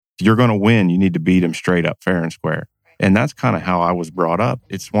you're going to win, you need to beat them straight up, fair and square. And that's kind of how I was brought up.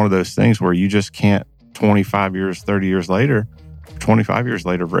 It's one of those things where you just can't 25 years, 30 years later, 25 years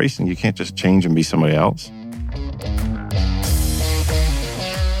later of racing, you can't just change and be somebody else.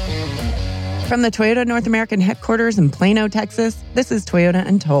 From the Toyota North American headquarters in Plano, Texas, this is Toyota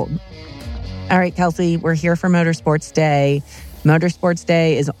Untold. All right, Kelsey, we're here for Motorsports Day. Motorsports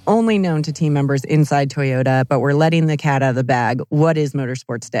Day is only known to team members inside Toyota, but we're letting the cat out of the bag. What is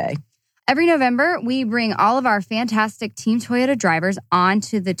Motorsports Day? Every November, we bring all of our fantastic Team Toyota drivers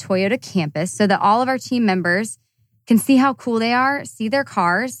onto the Toyota campus so that all of our team members can see how cool they are, see their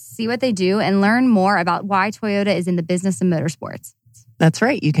cars, see what they do, and learn more about why Toyota is in the business of motorsports. That's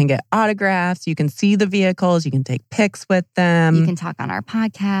right. You can get autographs. You can see the vehicles. You can take pics with them. You can talk on our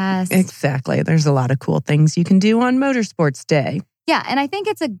podcast. Exactly. There's a lot of cool things you can do on Motorsports Day. Yeah, and I think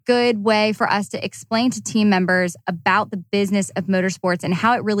it's a good way for us to explain to team members about the business of motorsports and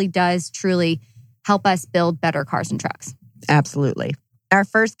how it really does truly help us build better cars and trucks. Absolutely. Our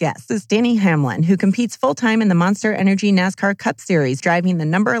first guest is Denny Hamlin, who competes full-time in the Monster Energy NASCAR Cup Series, driving the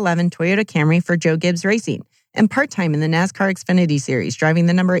number 11 Toyota Camry for Joe Gibbs Racing, and part-time in the NASCAR Xfinity Series, driving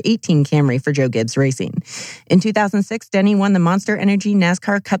the number 18 Camry for Joe Gibbs Racing. In 2006, Denny won the Monster Energy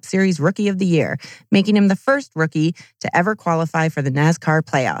NASCAR Cup Series Rookie of the Year, making him the first rookie to ever qualify for the NASCAR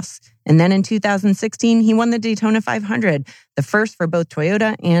playoffs. And then in 2016, he won the Daytona 500, the first for both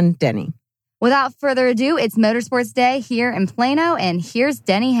Toyota and Denny. Without further ado, it's Motorsports Day here in Plano, and here's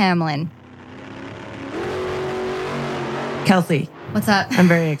Denny Hamlin. Kelsey. What's up? I'm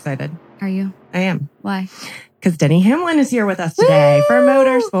very excited. Are you? I am. Why? Because Denny Hamlin is here with us today for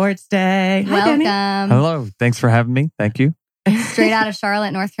Motorsports Day. Hi, Welcome. Denny. Hello. Thanks for having me. Thank you. Straight out of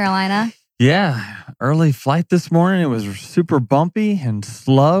Charlotte, North Carolina. Yeah. Early flight this morning. It was super bumpy and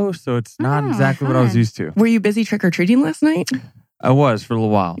slow, so it's not exactly what I was used to. Were you busy trick-or-treating last night? I was for a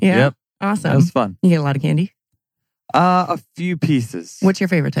little while. Yeah? Yep. Awesome. That was fun. You get a lot of candy? A few pieces. What's your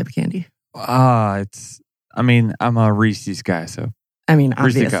favorite type of candy? I'm a Reese's guy, so. I mean,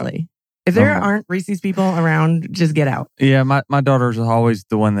 Reese's obviously. If there aren't Reese's people around, just get out. Yeah, my daughter's always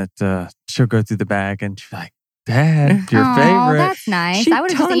the one that she'll go through the bag and she's like, Dad, your favorite. That's nice. She I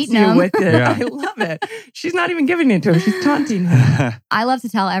would have just taunts eaten you them. with it. Yeah. I love it. She's not even giving it to him. She's taunting him. I love to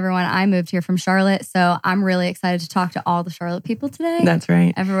tell everyone I moved here from Charlotte, so I'm really excited to talk to all the Charlotte people today. That's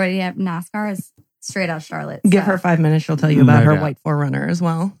right. Everybody at NASCAR is straight out of Charlotte. Give so. her 5 minutes. She'll tell you about No her doubt. white 4Runner as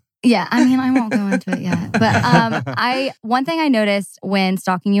well. Yeah, I mean, I won't go into it yet. But one thing I noticed when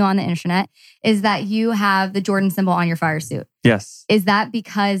stalking you on the internet is that you have the Jordan symbol on your fire suit. Yes. Is that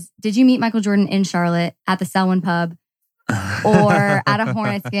because, did you meet Michael Jordan in Charlotte at the Selwyn Pub or at a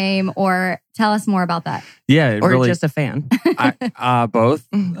Hornets game? Or tell us more about that. Yeah. Or just a fan. Both.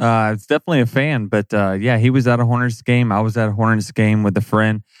 It's definitely a fan, but yeah, he was at a Hornets game. I was at a Hornets game with a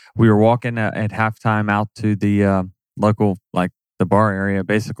friend. We were walking at halftime out to the local, the bar area,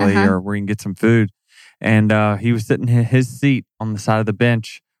 basically, or where you can get some food. And he was sitting in his seat on the side of the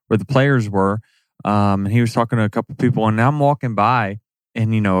bench where the players were. And he was talking to a couple people. And I'm walking by,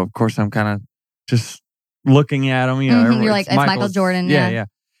 and, of course, I'm kind of just looking at him. You're like, it's Michael Jordan. Yeah.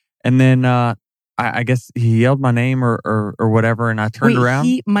 And then I guess he yelled my name or whatever. And I turned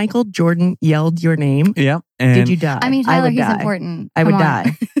around. Michael Jordan yelled your name? Yeah. And did you die? I mean, Tyler, he's important. I would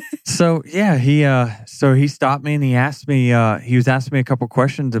die. So yeah, he stopped me and he asked me. He was asking me a couple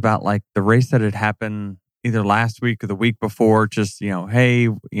questions about the race that had happened either last week or the week before. Just hey,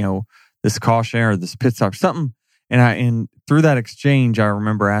 this caution or this pit stop, something. And through that exchange, I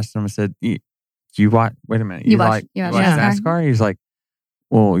remember asking him. I said, "You watch? Wait a minute. You watch NASCAR?" He's like,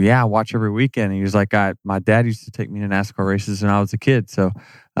 "Well, yeah, I watch every weekend." He was like, "My dad used to take me to NASCAR races when I was a kid." So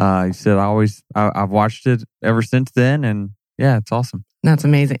he said, "I've watched it ever since then, and yeah, it's awesome." That's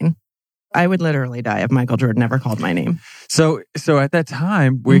amazing. I would literally die if Michael Jordan never called my name. So at that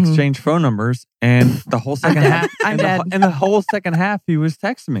time, we exchanged phone numbers, and the whole second half, and the whole second half, he was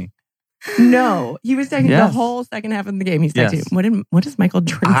texting me. No, he was texting the whole second half of the game. He's texting. What is Michael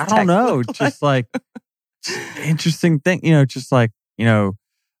Jordan's I don't know. Just interesting thing, you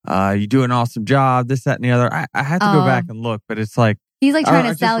do an awesome job, this, that, and the other. I had to go back and look, but it's like he's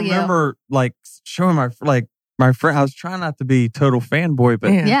trying to sell you. I remember showing my friend. I was trying not to be total fanboy,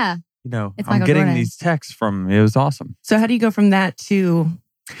 but yeah. I'm Michael getting Jordan. these texts from him. It was awesome. So how do you go from that to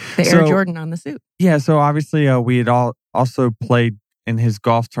the Air Jordan on the suit? Yeah, so obviously we had also played in his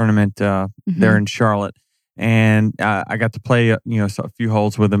golf tournament there in Charlotte, and I got to play a few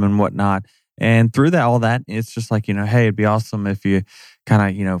holes with him and whatnot. And through all that, it's just hey, it'd be awesome if you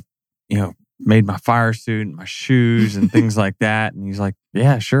kind of made my fire suit and my shoes and things like that. And he's like,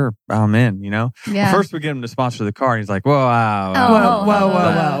 yeah, sure, I'm in, Yeah. Well, first we get him to sponsor the car. And he's like, whoa.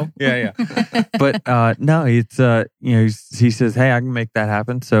 Whoa. Yeah. But no, it's, he says, hey, I can make that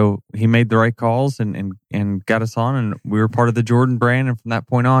happen. So he made the right calls and got us on, and we were part of the Jordan brand. And from that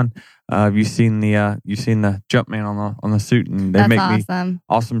point on, you've seen the Jumpman on the suit, and they make me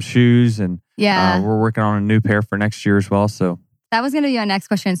awesome shoes. And we're working on a new pair for next year as well. So that was going to be our next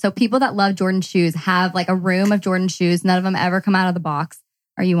question. So people that love Jordan shoes have like a room of Jordan shoes. None of them ever come out of the box.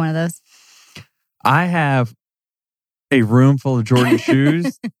 Are you one of those? I have a room full of Jordan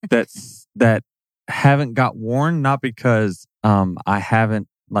shoes that haven't got worn, not because I haven't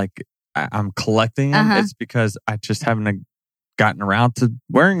I'm collecting them. It's because I just haven't gotten around to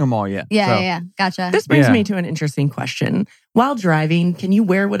wearing them all yet. Yeah. Gotcha. This brings me to an interesting question. While driving, can you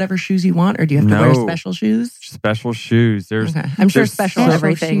wear whatever shoes you want, or do you have to wear special shoes? Special shoes. I'm sure special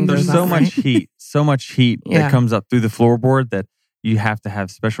everything. There's so much heat that comes up through the floorboard that you have to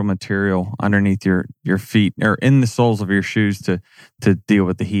have special material underneath your feet or in the soles of your shoes to deal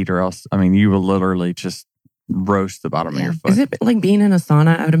with the heat, or else, you will literally just roast the bottom of your foot. Is it like being in a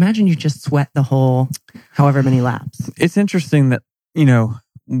sauna? I would imagine you just sweat the whole however many laps. It's interesting that,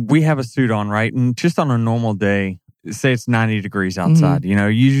 we have a suit on, right? And just on a normal day, say it's 90 degrees outside, you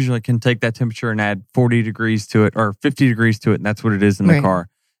usually can take that temperature and add 40 degrees to it or 50 degrees to it. And that's what it is in the car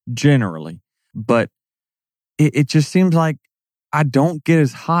generally. But it just seems like I don't get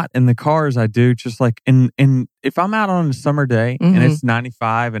as hot in the car as I do just like in if I'm out on a summer day and it's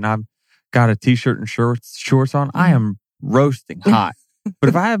 95 and I've got a t-shirt and shorts on, I am roasting hot. But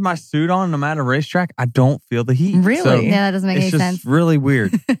if I have my suit on and I'm at a racetrack, I don't feel the heat. Really? So that doesn't make any sense. It's just really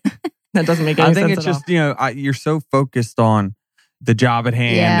weird. That doesn't make any sense. I think it's just, you're so focused on the job at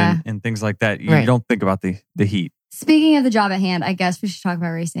hand and things like that. You don't think about the heat. Speaking of the job at hand, I guess we should talk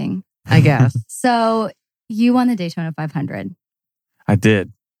about racing. I guess. So you won the Daytona 500. I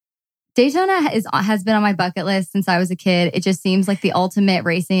did. Daytona has been on my bucket list since I was a kid. It just seems like the ultimate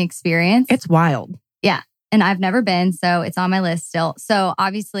racing experience. It's wild. Yeah. And I've never been, so it's on my list still. So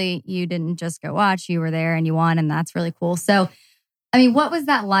obviously you didn't just go watch, you were there and you won, and that's really cool. So, what was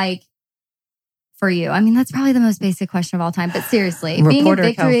that like for you? That's probably the most basic question of all time, but seriously.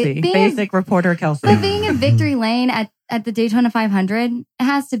 Basic reporter Kelsey. But being in victory lane at the Daytona 500, it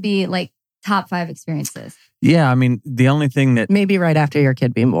has to be like top 5 experiences. Yeah, the only thing that... Maybe right after your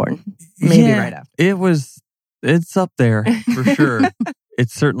kid being born. Maybe right after. It's up there for sure.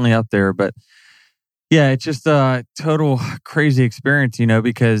 It's certainly up there, but yeah, it's just a total crazy experience,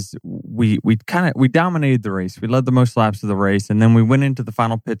 because we dominated the race. We led the most laps of the race, and then we went into the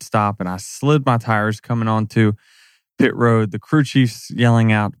final pit stop, and I slid my tires coming onto pit road. The crew chief's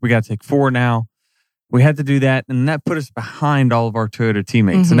yelling out, "We got to take 4 now." We had to do that, and that put us behind all of our Toyota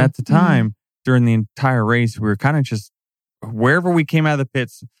teammates. And at the time, during the entire race, we were kind of just, wherever we came out of the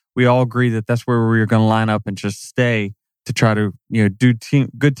pits, we all agreed that that's where we were going to line up and just stay to try to, do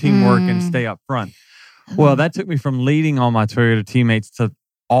good teamwork and stay up front. Well, that took me from leading all my Toyota teammates to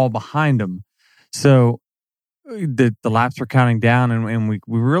all behind them. So the laps were counting down, and we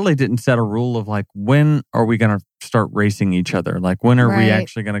really didn't set a rule of like, when are we going to start racing each other? Like, when are we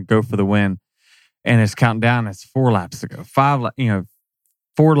actually going to go for the win? And it's counting down. It's 4 laps to go,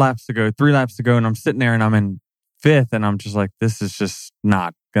 4 laps to go, 3 laps to go. And I'm sitting there and I'm in 5th, and I'm just like, this is just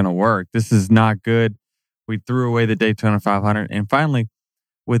not going to work. This is not good. We threw away the Daytona 500. And finally,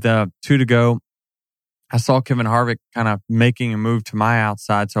 with 2 to go, I saw Kevin Harvick kind of making a move to my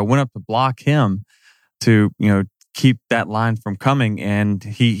outside. So I went up to block him to, keep that line from coming. And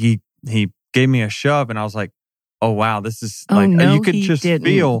he gave me a shove, and I was like, oh, wow, this is you could just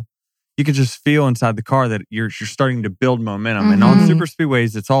feel. You could just feel inside the car that you're starting to build momentum. And on super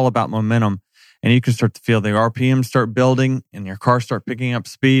speedways, it's all about momentum. And you can start to feel the RPM start building and your car start picking up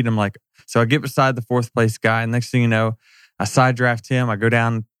speed. I'm like, so I get beside the 4th place guy. And next thing you know, I side draft him. I go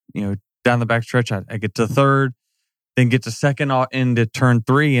down, down the backstretch. I get to 3rd, then get to 2nd into turn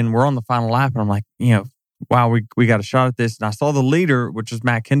 3. And we're on the final lap. And I'm like, wow, we got a shot at this. And I saw the leader, which was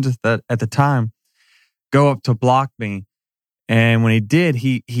Matt Kenseth at the time, go up to block me. And when he did,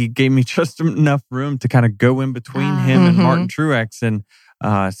 he gave me just enough room to kind of go in between him and Martin Truex. And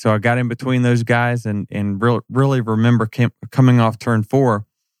so I got in between those guys and really remember coming off turn 4,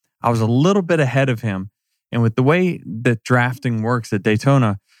 I was a little bit ahead of him. And with the way that drafting works at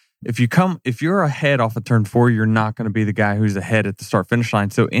Daytona, if you're ahead off of turn 4, you're not going to be the guy who's ahead at the start-finish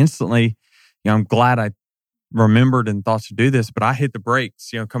line. So instantly, I'm glad I remembered and thought to do this, but I hit the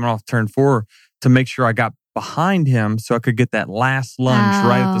brakes, coming off turn 4 to make sure I got behind him so I could get that last lunge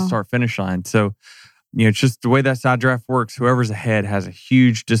right at the start finish line. So it's just the way that side draft works. Whoever's ahead has a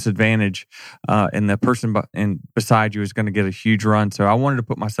huge disadvantage, and the person beside you is going to get a huge run. So I wanted to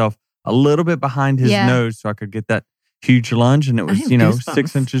put myself a little bit behind his nose so I could get that huge lunge, and it was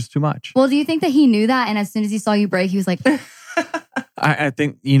 6 inches too much. Well, do you think that he knew that, and as soon as he saw you break, he was like, I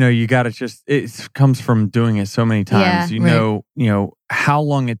think you got to just, it comes from doing it so many times. You know how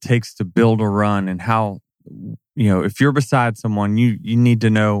long it takes to build a run, and how, if you're beside someone, you need to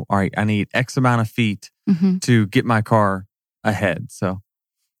know, all right, I need X amount of feet to get my car ahead. So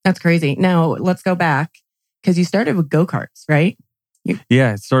that's crazy. Now let's go back, because you started with go-karts, right?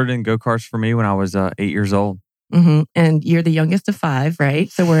 Yeah, it started in go-karts for me when I was 8 years old. Mm-hmm. And you're the youngest of 5, right?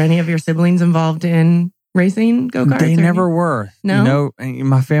 So were any of your siblings involved in racing go-karts? They never were. No?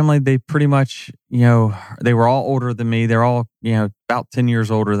 My family, they pretty much, they were all older than me. They're all, about 10 years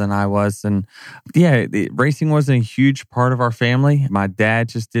older than I was. And racing wasn't a huge part of our family. My dad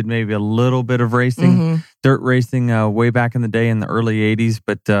just did maybe a little bit of racing, dirt racing way back in the day in the early 80s,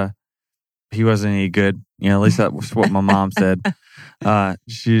 but he wasn't any good. At least that was what my mom said.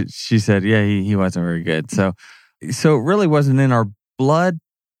 She said, he wasn't very good. So it really wasn't in our blood.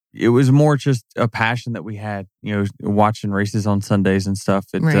 It was more just a passion that we had, watching races on Sundays and stuff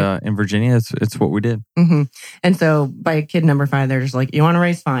in Virginia. It's what we did. Mm-hmm. And so by kid number 5, they're just like, you want to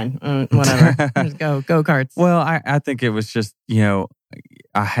race? Fine. Whatever. Just go-karts. Well, I think it was just,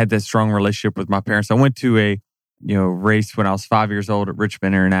 I had that strong relationship with my parents. I went to a, race when I was 5 years old at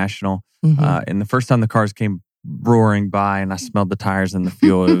Richmond International. And the first time the cars came roaring by and I smelled the tires and the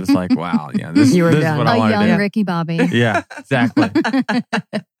fuel, it was like, wow, this is what I want to do. A young Ricky Bobby. Yeah, exactly.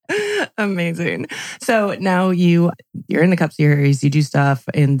 Amazing. So now you're in the Cup Series, you do stuff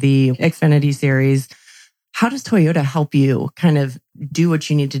in the Xfinity Series. How does Toyota help you kind of do what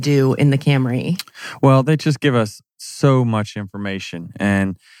you need to do in the Camry? Well, they just give us so much information,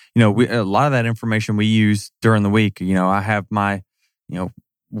 and a lot of that information we use during the week. I have my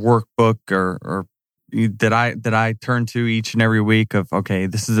workbook or that I turn to each and every week of, okay,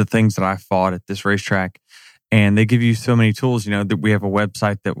 this is the things that I fought at this racetrack. And they give you so many tools, that we have a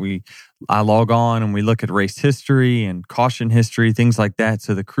website that I log on and we look at race history and caution history, things like that.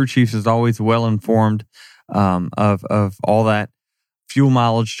 So the crew chief is always well informed of all that, fuel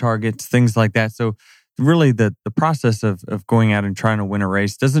mileage targets, things like that. So really the process of going out and trying to win a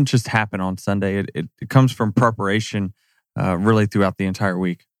race doesn't just happen on Sunday. It comes from preparation really throughout the entire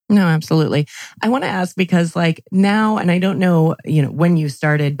week. No, absolutely. I want to ask because now, and I don't know, when you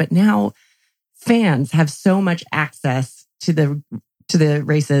started, but now fans have so much access to the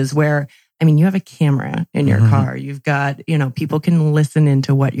races where, you have a camera in your car. You've got, people can listen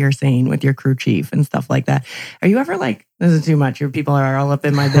into what you're saying with your crew chief and stuff like that. Are you ever like, this is too much, your people are all up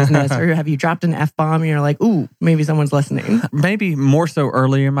in my business? Or have you dropped an F-bomb and you're like, ooh, maybe someone's listening? Maybe more so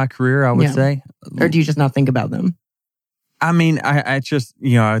early in my career, I would say. Or do you just not think about them? I just,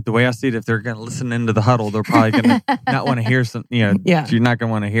 the way I see it, if they're going to listen into the huddle, they're probably going to not want to hear some, you're not going to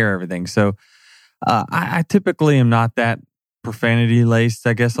want to hear everything. So I typically am not that profanity laced,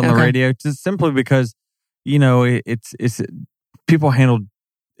 I guess, on the radio, just simply because, it's people handle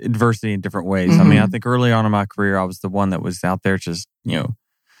adversity in different ways. I think early on in my career, I was the one that was out there just,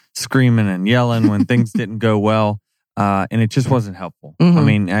 screaming and yelling when things didn't go well. And it just wasn't helpful.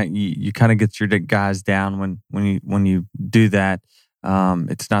 You kind of get your guys down when you do that.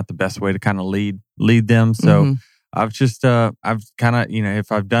 It's not the best way to kind of lead them. So I've kind of,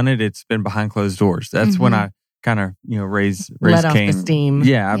 if I've done it, it's been behind closed doors. That's when I kind of, raise let off Cain. the steam.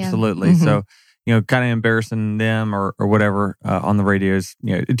 Yeah, absolutely. So, kind of embarrassing them or whatever on the radios,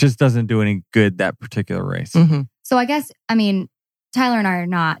 it just doesn't do any good, that particular race. So I guess, Tyler and I are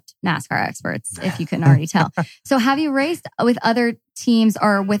not NASCAR experts, if you couldn't already tell. So have you raced with other teams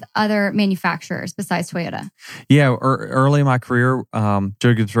or with other manufacturers besides Toyota? Yeah, early in my career, Joe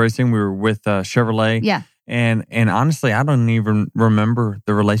Gibbs Racing, we were with Chevrolet. Yeah. And honestly, I don't even remember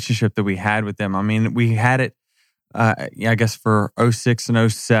the relationship that we had with them. We had it, I guess, for 06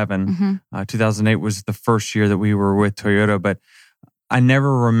 and 07. 2008 was the first year that we were with Toyota, but I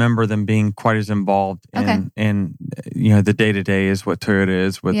never remember them being quite as involved in the day-to-day as what Toyota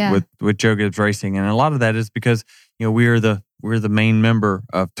is with Joe Gibbs Racing. And a lot of that is because, we're the main member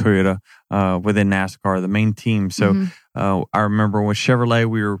of Toyota within NASCAR, the main team. So I remember with Chevrolet,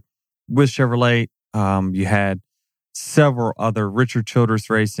 we were with Chevrolet. You had several other, Richard Childress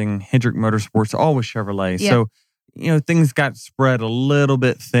Racing, Hendrick Motorsports, all with Chevrolet. So, things got spread a little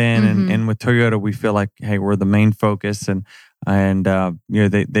bit thin. And with Toyota, we feel like, hey, we're the main focus. And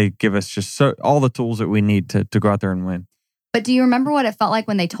they give us just all the tools that we need to go out there and win. But do you remember what it felt like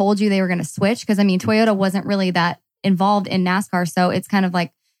when they told you they were going to switch? Because Toyota wasn't really that involved in NASCAR, so it's kind of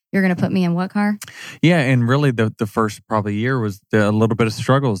like you're going to put me in what car? Yeah, and really the first probably year was a little bit of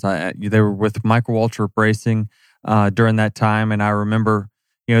struggles. They were with Michael Waltrip Racing during that time, and I remember,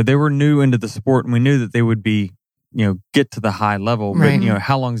 they were new into the sport, and we knew that they would be, get to the high level, Right. but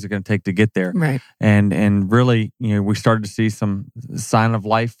how long is it going to take to get there? Right. And really, we started to see some sign of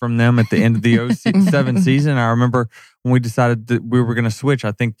life from them at the end of the 07 season. I remember when we decided that we were going to switch.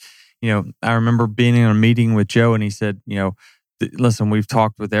 I think, I remember being in a meeting with Joe, and he said, listen, we've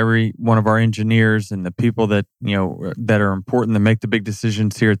talked with every one of our engineers and the people that, that are important to make the big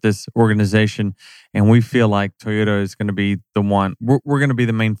decisions here at this organization. And we feel like Toyota is going to be the one, we're going to be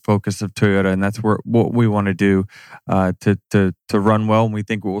the main focus of Toyota. And that's what we want to do to run well. And we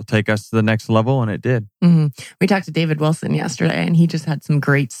think it will take us to the next level. And it did. Mm-hmm. We talked to David Wilson yesterday, and he just had some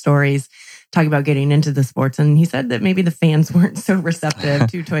great stories talking about getting into the sports. And he said that maybe the fans weren't so receptive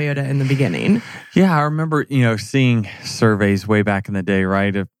to Toyota in the beginning. Yeah, I remember, seeing surveys way back in the day,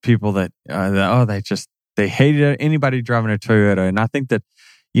 right, of people that they hated anybody driving a Toyota. And I think that,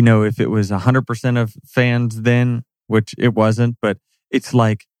 if it was 100% of fans then, which it wasn't, but it's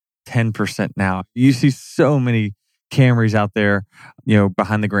like 10% now. You see so many Camrys out there,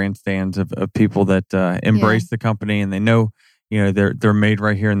 behind the grandstands of people that embrace the company, and they know, they're made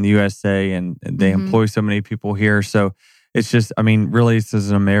right here in the USA, and they employ so many people here. So it's just, really, it's as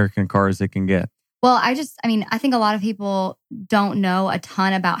an American car as it can get. Well, I think a lot of people don't know a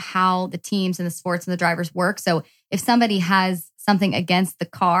ton about how the teams and the sports and the drivers work. So if somebody has something against the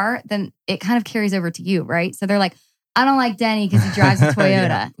car, then it kind of carries over to you, right? So they're like, I don't like Denny because he drives a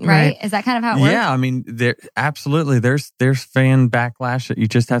Toyota, right? Is that kind of how it works? Yeah, there absolutely. There's fan backlash that you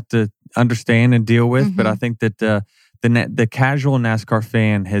just have to understand and deal with. But I think that the casual NASCAR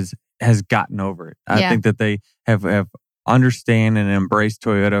fan has gotten over it. I think that they have understand and embraced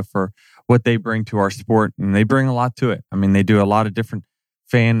Toyota for what they bring to our sport, and they bring a lot to it. They do a lot of different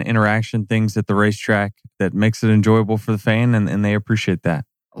fan interaction things at the racetrack that makes it enjoyable for the fan, and they appreciate that.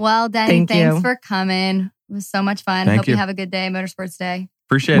 Well, Denny, thanks you for coming. It was so much fun. Hope you have a good day, Motorsports Day.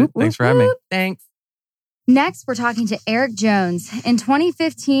 Appreciate it. Thanks for having me. Thanks. Next, we're talking to Erik Jones. In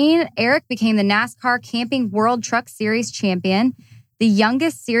 2015, Erik became the NASCAR Camping World Truck Series champion, the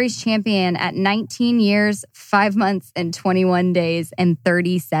youngest series champion at 19 years, 5 months, and 21 days, and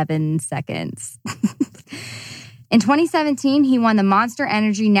 37 seconds. In 2017, he won the Monster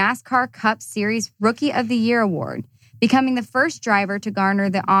Energy NASCAR Cup Series Rookie of the Year award, becoming the first driver to garner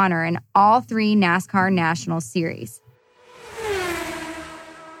the honor in all 3 NASCAR National Series.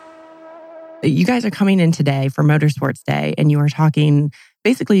 You guys are coming in today for Motorsports Day, and you are talking,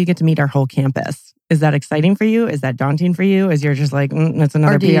 basically you get to meet our whole campus. Is that exciting for you? Is that daunting for you? Is you're just like, that's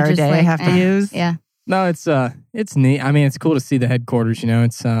another PR day I have to use? Yeah. No, it's neat. It's cool to see the headquarters.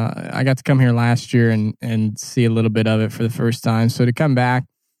 It's I got to come here last year and see a little bit of it for the first time. So to come back,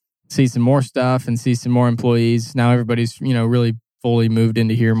 see some more stuff and see some more employees. Now everybody's really fully moved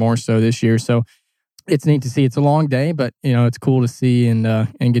into here more so this year. So it's neat to see. It's a long day, but it's cool to see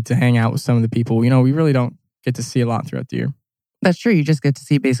and get to hang out with some of the people. We really don't get to see a lot throughout the year. That's true. You just get to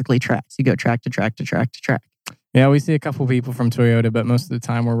see basically tracks. You go track to track to track to track. Yeah, we see a couple people from Toyota, but most of the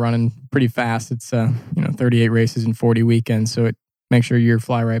time we're running pretty fast. It's 38 races and 40 weekends, so it makes sure you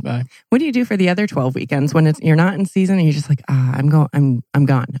fly right by. What do you do for the other 12 weekends when you're not in season and you're just like, I'm gone,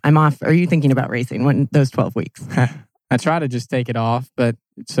 I'm off? Are you thinking about racing when those 12 weeks? I try to just take it off, but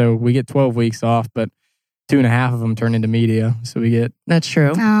so we get 12 weeks off, but 2.5 of them turn into media, so we get that's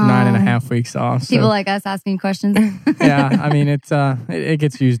true. 9.5 weeks off. People like us asking questions. Yeah, it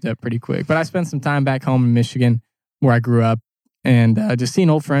gets used up pretty quick. But I spent some time back home in Michigan, where I grew up, and just seeing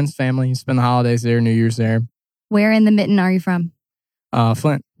old friends, family. Spend the holidays there, New Year's there. Where in the mitten are you from?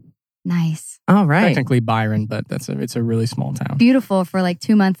 Flint. Nice. All right. Technically Byron, but it's a really small town. Beautiful for like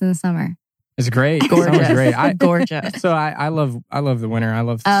 2 months in the summer. It's great. Gorgeous. Summer's great. Gorgeous. So I love the winter. I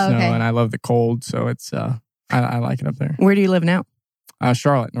love the snow, and I love the cold. So it's I like it up there. Where do you live now?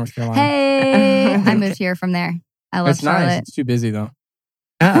 Charlotte, North Carolina. Hey, I moved here from there. I love Charlotte. Nice. It's too busy though.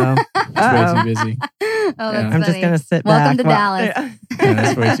 Uh-oh. It's way too busy. Oh, that's I'm just going to sit Welcome back. to Dallas. Yeah,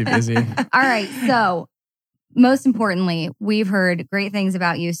 that's way too busy. All right. So, most importantly, we've heard great things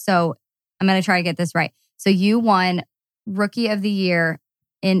about you. So, I'm going to try to get this right. So, you won Rookie of the Year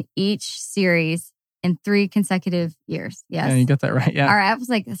in each series in 3 consecutive years. Yes. Yeah, you got that right. Yeah. All right. I was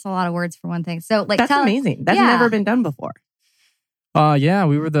like, that's a lot of words for one thing. So, like, that's amazing. That's never been done before. Yeah,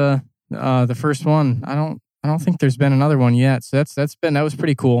 we were the first one. I don't think there's been another one yet. So that was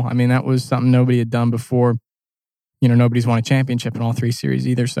pretty cool. That was something nobody had done before. Nobody's won a championship in all 3 series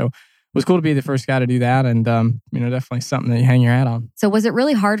either. So it was cool to be the first guy to do that, and definitely something that you hang your hat on. So was it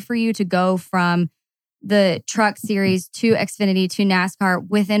really hard for you to go from the truck series to Xfinity to NASCAR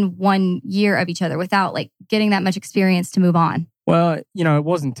within 1 year of each other without like getting that much experience to move on? Well, it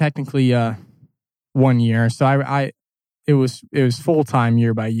wasn't technically 1 year, so it was full time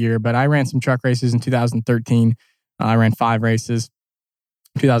year by year. But I ran some truck races in 2013. I ran 5 races.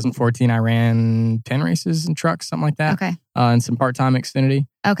 2014, I ran 10 races in trucks, something like that. Okay. And some part time Xfinity.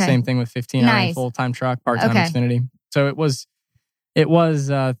 Okay. Same thing with 15. I ran Nice. full time truck, part time Okay. Xfinity. So it was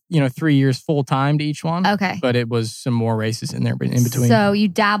 3 years full time to each one. Okay. But it was some more races in there in between. So you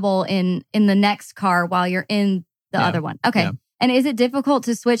dabble in the next car while you're in the Yeah. other one. Okay. Yeah. And is it difficult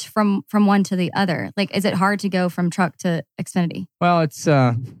to switch from one to the other? Like, is it hard to go from truck to Xfinity? Well, it's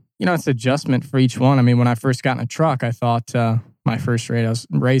it's adjustment for each one. I mean, when I first got in a truck, I thought my first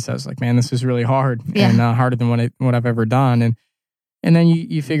race, I was like, man, this is really hard and harder than what I've ever done. And then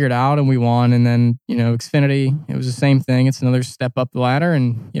you figure it out, and we won. And then Xfinity, it was the same thing. It's another step up the ladder,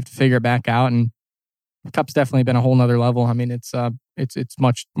 and you have to figure it back out. And Cup's definitely been a whole nother level. I mean, it's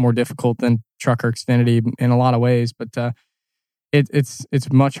much more difficult than truck or Xfinity in a lot of ways, but it's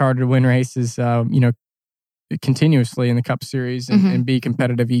much harder to win races, continuously in the Cup Series and be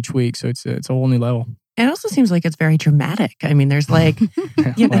competitive each week. So it's a whole new level. It also seems like it's very dramatic. I mean, there's like,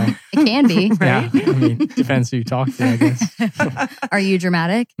 you know, Well, It can be. yeah, right? I mean, depends who you talk to, I guess. Are you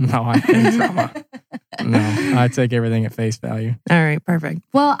dramatic? No, I think drama. No, I take everything at face value. All right, perfect.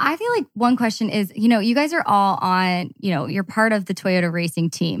 Well, I feel like one question is, you guys are all on, you're part of the Toyota racing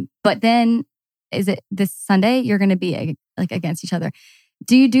team, but then is it this Sunday you're going to be like against each other?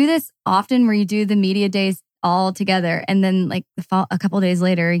 Do you do this often where you do the media days all together and then like a couple of days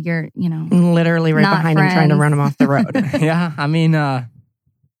later you're, Literally right Not behind him trying to friends. run him off the road. Yeah, I mean,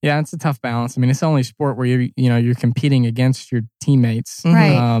 it's a tough balance. I mean, it's the only sport where you're competing against your teammates,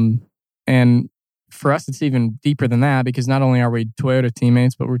 Right. And for us, it's even deeper than that because not only are we Toyota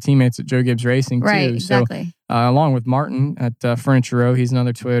teammates, but we're teammates at Joe Gibbs Racing right, too. exactly. So, along with Martin at Furniture Row, he's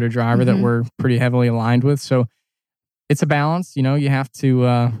another Toyota driver that we're pretty heavily aligned with. So it's a balance. You have to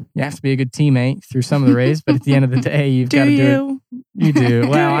be a good teammate through some of the race, but at the end of the day, you've got to do it. You do.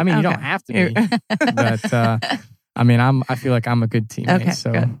 Well, I mean, you don't Okay. have to be, but I mean, I feel like I'm a good teammate. Okay,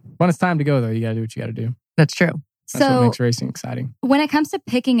 so good. when it's time to go, though, you got to do what you got to do. That's true. That's what So makes racing exciting. when it comes to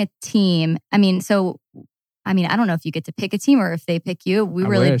picking a team, I don't know if you get to pick a team or if they pick you. I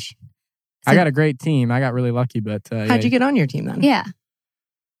wish. I got a great team. I got really lucky, but How'd you get on your team then? Yeah.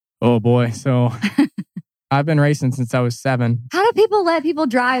 Oh boy! So I've been racing since I was 7. How do people let people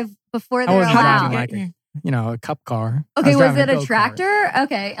drive before I they're wasn't allowed? driving like a cup car. I Okay, was driving it a go-kart. tractor?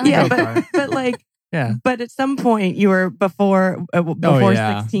 Okay. Yeah, Go-kart. but like, Yeah. but at some point you were before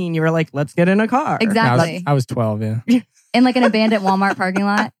yeah. 16, you were like, let's get in a car. Exactly. I was 12. Yeah. In like an abandoned Walmart parking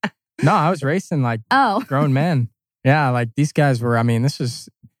lot? No, I was racing like Oh. grown men. Yeah, like these guys were. I mean,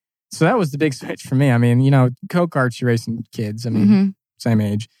 so that was the big switch for me. I mean, go-karts, you're racing kids. I mean, same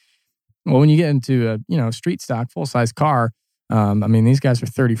age. Well, when you get into a street stock full size car, I mean, these guys are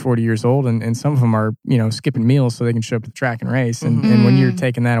 30, 40 years old, and some of them are skipping meals so they can show up at the track and race. And when you're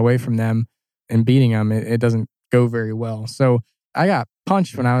taking that away from them and beating them, it doesn't go very well. So I got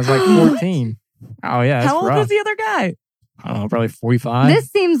punched when I was like 14. Oh yeah, that's How old rough. was the other guy? I don't know, probably 45. This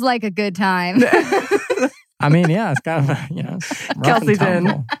seems like a good time. I mean, yeah, it's kind of rough and Kelsey's in.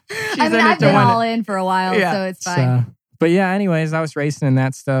 tumble. I mean, in it I've to been win all in for a while, Yeah. so it's fine. But yeah, anyways, I was racing in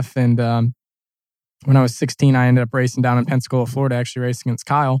that stuff. And when I was 16, I ended up racing down in Pensacola, Florida, actually racing against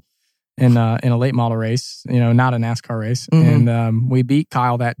Kyle in a late model race, not a NASCAR race. Mhm. And we beat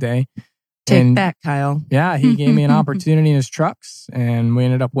Kyle that day. Take And that, Kyle. yeah, he gave me an opportunity in his trucks, and we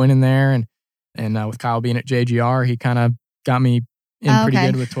ended up winning there. And with Kyle being at JGR, he kind of got me in pretty Okay.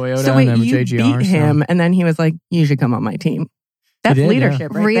 good with Toyota So wait, and then with you JGR. beat him, and then he was like, "You should come on my team." That's did, yeah.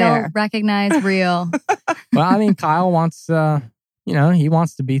 leadership, right real, there. recognize real. Well, I mean, Kyle wants, he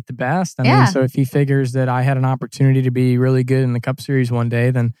wants to beat the best. I Yeah. mean, so if he figures that I had an opportunity to be really good in the Cup Series one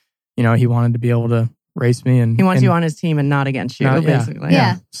day, then, he wanted to be able to race me. And He wants and, you on his team and not against you, Yeah. basically.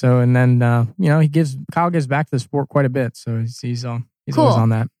 Yeah. So, and then, Kyle gives back to the sport quite a bit. So he's Cool. always on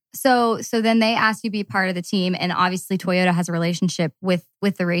that. So then they asked you to be part of the team, and obviously Toyota has a relationship with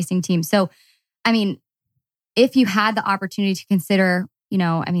the racing team. So, I mean, if you had the opportunity to consider,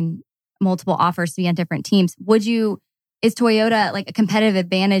 multiple offers to be on different teams, is Toyota like a competitive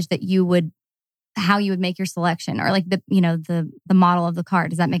advantage that how you would make your selection, or like the model of the car?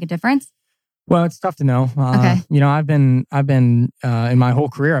 Does that make a difference? Well, it's tough to know. Okay. I've been in my whole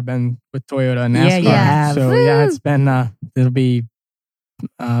career, I've been with Toyota and NASCAR. Yeah, you have. So Woo! yeah, it's been, it'll be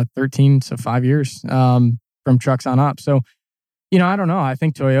 13 to 5 years from trucks on up. So, I don't know. I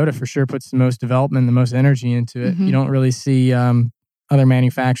think Toyota for sure puts the most development, the most energy into it. Mhm. You don't really see a other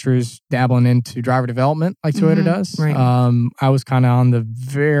manufacturers dabbling into driver development like Toyota does. right. I was kind of on the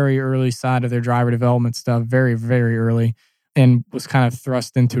very early side of their driver development stuff, very, very early, and was kind of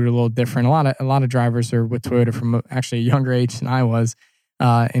thrust into it a little different. A lot of drivers are with Toyota from actually a younger age than I was,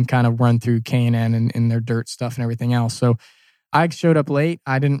 and kind of run through K&N and their dirt stuff and everything else. So I showed up late.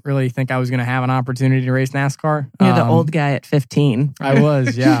 I didn't really think I was going to have an opportunity to race NASCAR. You're the old guy at 15. I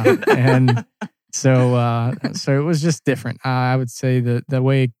was, yeah. And so it was just different. I would say that the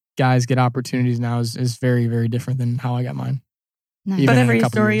way guys get opportunities now is very, very different than how I got mine. Nice. Even But in a every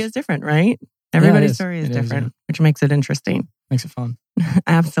couple story years. is different, right? it Everybody's is. story is It is, different, yeah. which makes it interesting. Makes it fun.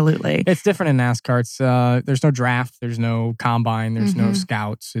 Absolutely. It's different in NASCAR. It's there's no draft, there's no combine, there's no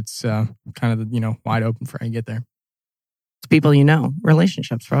scouts. It's kind of wide open for how you get there. It's people you know,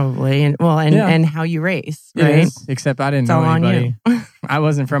 relationships probably, and how you race, It right? is, except I didn't It's know all on anybody. you. I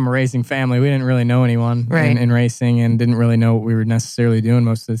wasn't from a racing family. We didn't really know anyone Right. in racing, and didn't really know what we were necessarily doing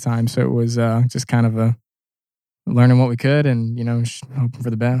most of the time. So it was just kind of a learning what we could, and just hoping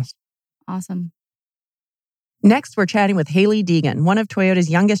for the best. Awesome. Next, we're chatting with Haley Deegan, one of Toyota's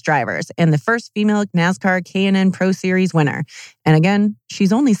youngest drivers and the first female NASCAR K&N Pro Series winner. And again,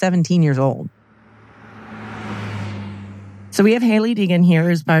 she's only 17 years old. So we have Haley Deegan here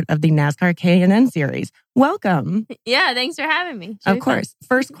as part of the NASCAR K&N Series. Welcome. Yeah, thanks for having me. Of course.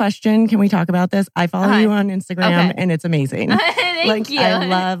 First question, can we talk about this? I follow you on Instagram Okay. and it's amazing. Thank you. I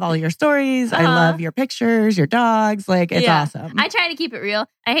love all your stories. I love your pictures, your dogs. It's awesome. I try to keep it real.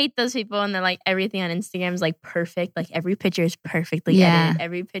 I hate those people and they're like everything on Instagram is like perfect. Like every picture is perfectly edited.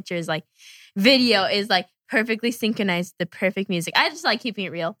 Every picture is like video is like perfectly synchronized, the perfect music. I just like keeping it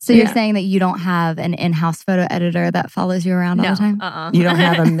real. So you're saying that you don't have an in-house photo editor that follows you around all the time? You don't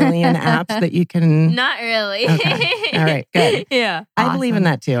have a million apps that you can... Not really. Okay. All right, good. Yeah. I believe in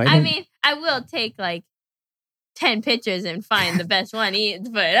that too. I mean, I will take like 10 pictures and find the best one to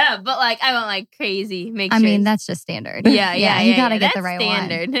put it up, but like I won't like crazy make I sure. mean, that's just standard. Yeah, You got to get that's the right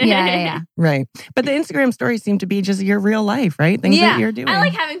standard. one. Yeah. Right. But the Instagram stories seem to be just your real life, right? Things that you're doing. I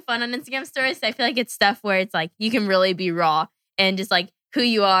like having fun on Instagram stories. I feel like it's stuff where it's like you can really be raw and just like who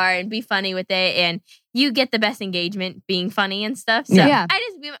you are and be funny with it, and you get the best engagement being funny and stuff. So Yeah.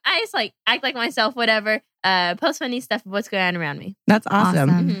 I just like act like myself, whatever. Post funny stuff of what's going on around me. That's awesome.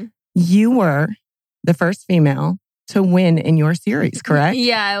 Mhm. You were the first female to win in your series, correct?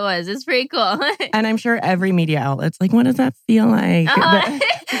 Yeah, I was. It's pretty cool. And I'm sure every media outlet's like, what does that feel like?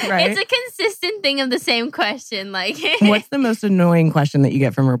 Right? It's a consistent thing of the same question. Like, What's the most annoying question that you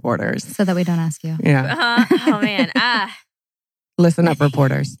get from reporters? So that we don't ask you. Yeah. oh man, Listen up,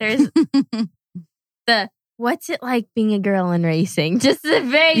 reporters. there's the what's it like being a girl in racing? Just a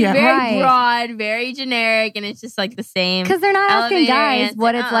very Right. broad, very generic, and it's just like the same. Because they're not asking Elevator guys answer.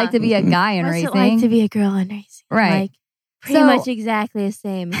 what it's like to be a guy in What's racing. it like to be a girl in racing? Right. Like, pretty So- much exactly the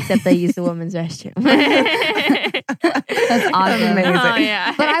same, except they use the women's restroom. That's awesome. Amazing. Oh,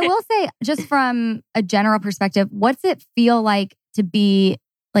 yeah. But I will say, just from a general perspective, what's it feel like to be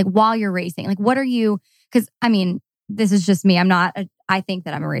like while you're racing? Like, what are you? Because I mean, this is just me. I think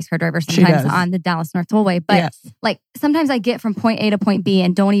that I'm a race car driver She sometimes does. on the Dallas North Tollway, but Yes. like sometimes I get from point A to point B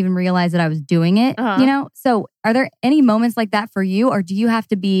and don't even realize that I was doing it. Uh-huh. So are there any moments like that for you, or do you have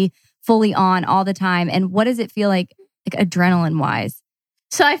to be fully on all the time? And what does it feel like adrenaline wise?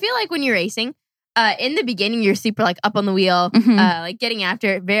 So I feel like when you're racing, in the beginning, you're super like up on the wheel, Mhm. like getting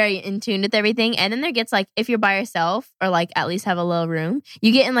after it, very in tune with everything. And then there gets like, if you're by yourself or like at least have a little room,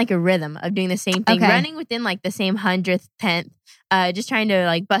 you get in like a rhythm of doing the same thing, Okay. running within like the same 100th, 10th, just trying to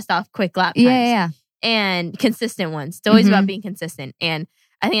like bust off quick lap times. Yeah. And consistent ones. It's always about Mhm. being consistent. And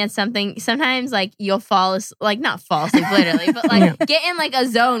I think that's something, sometimes like you'll not fall asleep literally, but like get in like a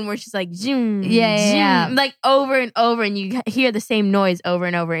zone where it's just like zoom, Yeah. zoom, like over and over, and you hear the same noise over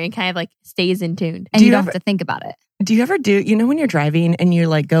and over, and it kind of like stays in tune. And Do you you don't ever- have to think about it. Do you ever when you're driving and you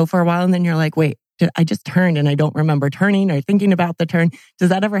like go for a while and then you're like, wait, I just turned and I don't remember turning or thinking about the turn. Does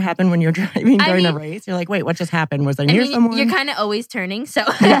that ever happen when you're driving during a race? You're like, wait, what just happened? Was I near someone? You're kind of always turning, so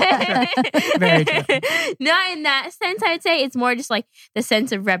Yeah, very true. Not in that sense. I would say it's more just like the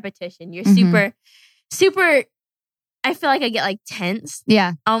sense of repetition. You're Mhm. super. I feel like I get like tense,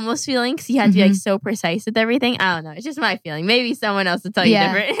 Yeah. almost feeling, because you have to be like so precise with everything. I don't know. It's just my feeling. Maybe someone else will tell you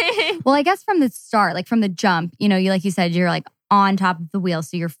Yeah. different. Well, I guess from the start, like from the jump, you like you said, you're like on top of the wheel.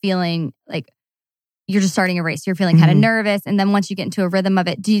 So you're feeling like you're just starting a race. You're feeling kind of nervous. And then once you get into a rhythm of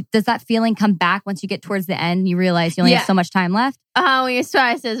it, does that feeling come back once you get towards the end? You realize you only have so much time left? When your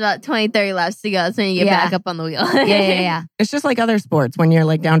stride says about 20, 30 laps to go, that's when you get back up on the wheel. Yeah. It's just like other sports. When you're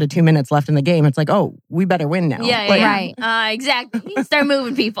like down to 2 minutes left in the game, it's like, oh, we better win now. Right. Exactly. Start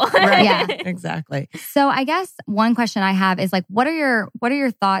moving people. Right. Yeah. Exactly. So I guess one question I have is like, what are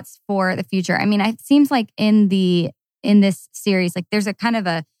your thoughts for the future? I mean, it seems like in this series, like there's a kind of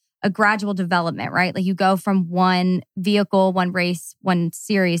a gradual development, right? Like you go from one vehicle, one race, one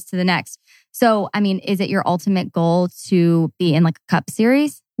series to the next. So, I mean, is it your ultimate goal to be in like a Cup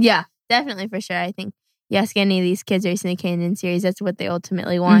series? Yeah, definitely for sure. I think you ask any of these kids racing the K&N series, that's what they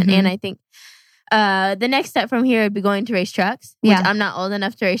ultimately want. And I think the next step from here would be going to race trucks, which I'm not old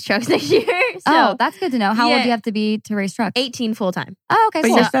enough to race trucks next year. So that's good to know. How old do you have to be to race trucks? 18 full time. Oh, okay. But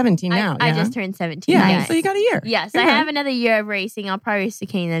cool. you're 17 now. I just turned 17. Yeah, Nice. so you got a year. Yes, You're I good. have another year of racing. I'll probably race the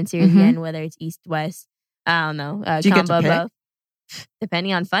K&N series again, whether it's east, west. I don't know. Do you get to combo pick? both.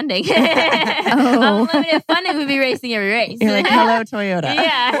 Depending on funding. Unlimited funding would be racing every race. You're like, hello, Toyota.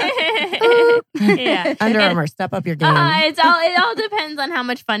 Yeah. Under Armour, step up your game. It all depends on how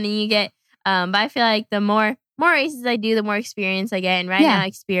much funding you get. But I feel like the more races I do, the more experience I get. And right now,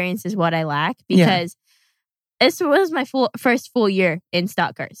 experience is what I lack because this was my first full year in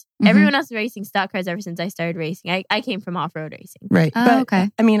stock cars. Everyone else is racing stock cars ever since I started racing. I came from off-road racing. Right. Oh, but, okay.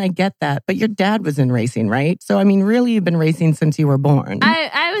 I mean, I get that. But your dad was in racing, right? So, I mean, really, you've been racing since you were born.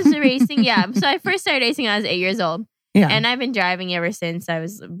 I was racing, So I first started racing when I was 8 years old. Yeah. And I've been driving ever since I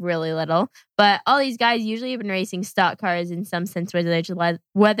was really little. But all these guys usually have been racing stock cars in some sense, whether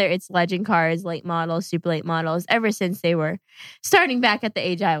it's legend cars, late models, super late models, ever since they were starting back at the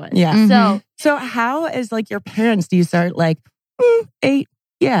age I was. Yeah. So how, as like your parents, do you start like, 8?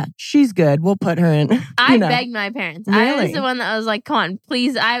 Yeah, she's good. We'll put her in. I begged my parents. I was Really? the one that was like, come on,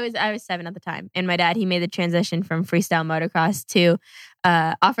 please. I was 7 at the time. And my dad, he made the transition from freestyle motocross to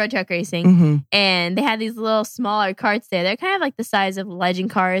off-road truck racing. And they had these little smaller carts there. They're kind of like the size of legend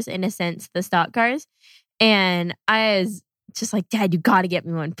cars, in a sense, the stock cars. And I was just like, Dad, you got to get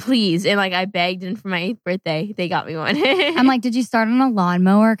me one, please. And like I begged, and for my 8th birthday, they got me one. I'm like, did you start on a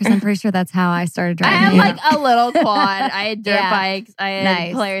lawnmower? Because I'm pretty sure that's how I started I driving. had like a little quad. I had dirt bikes. I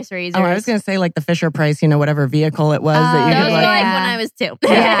had Polaris razors. Oh, I was going to say like the Fisher Price, whatever vehicle it was that you that could was like. like when I was 2.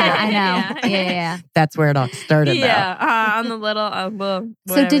 Yeah, I know. Yeah. That's where it all started. On the little.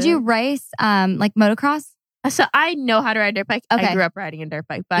 So did you race like motocross? So I know how to ride dirt bike. Okay. I grew up riding a dirt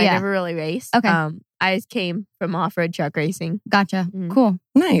bike, but I never really raced. Okay. I just came from off-road truck racing. Gotcha. Cool.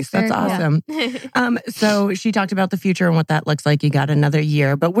 Nice. That's Very cool. awesome. So she talked about the future and what that looks like. You got another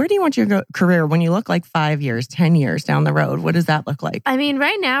year, but where do you want your career when you look like 5 years, 10 years down the road? What does that look like? I mean,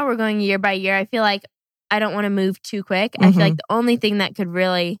 right now we're going year by year. I feel like I don't want to move too quick. I feel like the only thing that could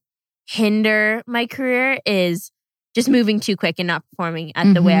really hinder my career is just moving too quick and not performing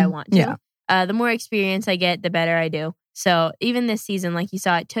at the way I want to. Yeah. The more experience I get, the better I do. So even this season, like you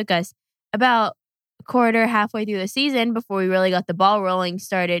saw, it took us about a quarter, halfway through the season before we really got the ball rolling,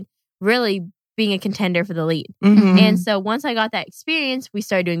 started really being a contender for the lead. And so once I got that experience, we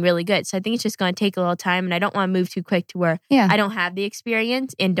started doing really good. So I think it's just going to take a little time, and I don't want to move too quick to where I don't have the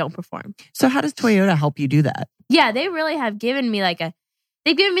experience and don't perform. So how does Toyota help you do that? Yeah, they really have given me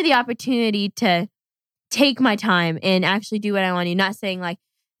they've given me the opportunity to take my time and actually do what I want to do. Not saying like,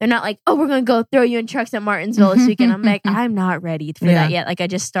 they're not like, oh, we're going to go throw you in trucks at Martinsville this weekend. I'm like, I'm not ready for that yet. Like I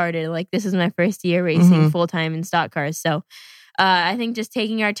just started, like this is my first year racing full time in stock cars. So I think just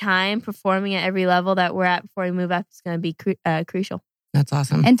taking our time, performing at every level that we're at before we move up is going to be crucial. That's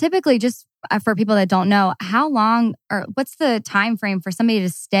awesome. And typically, just for people that don't know, how long or what's the time frame for somebody to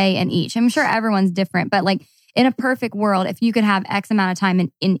stay in each? I'm sure everyone's different, but like in a perfect world, if you could have X amount of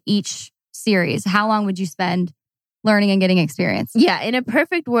time in each series, how long would you spend learning and getting experience? Yeah, in a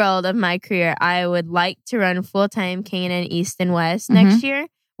perfect world of my career, I would like to run full-time K&N East and West next year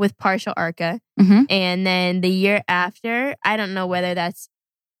with partial ARCA. And then the year after, I don't know whether that's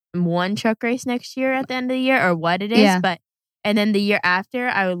one truck race next year at the end of the year or what it is, but and then the year after,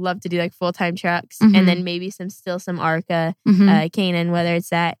 I would love to do like full-time trucks and then maybe some ARCA, K&N, whether it's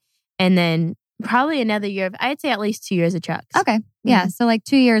that. And then probably another year of, I'd say at least 2 years of trucks. Okay. Yeah. So like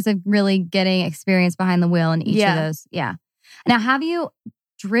 2 years of really getting experience behind the wheel in each of those. Yeah. Now, have you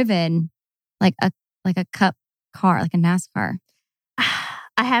driven like a Cup car, like a NASCAR?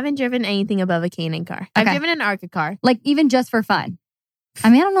 I haven't driven anything above a K&N car. I've driven an ARCA car. Like even just for fun? I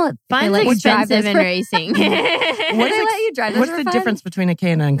mean, I don't know. If Fun's they let expensive in racing. What do they let you drive? What's the difference between a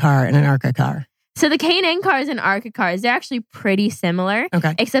K&N car and an ARCA car? So the K&N cars and ARCA cars, they're actually pretty similar.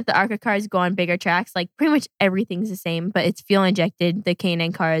 Okay. Except the ARCA cars go on bigger tracks. Like pretty much everything's the same, but it's fuel injected. The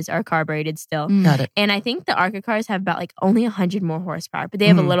K&N cars are carbureted still. Got it. And I think the ARCA cars have about like only 100 more horsepower, but they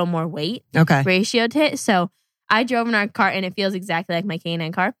have a little more weight Okay. ratio to it. So I drove an ARCA car and it feels exactly like my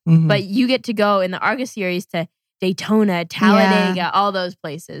K&N car. Mhm. But you get to go in the ARCA series to Daytona, Talladega, all those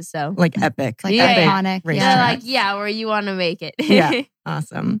places. So Like epic. Like Yeah. iconic. Race they're Yeah. like, yeah, where you want to make it. Yeah.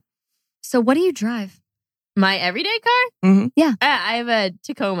 Awesome. So what do you drive? My everyday car? Mhm. Yeah. I have a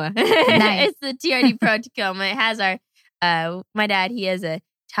Tacoma. Nice. It's the TRD Pro Tacoma. It has our, my dad, he has a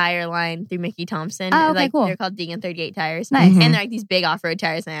tire line through Mickey Thompson. Oh, okay, cool. They're called Deegan 38 tires. Nice. Mhm. And they're like these big off-road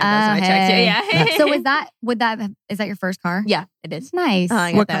tires. And I have those on my truck too. hey. Yeah. So is that your first car? Yeah, it is. Nice.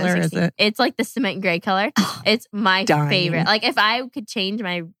 I got What that when I color was is 16. it? It's like the cement gray color. It's my Dying. favorite. Like if I could change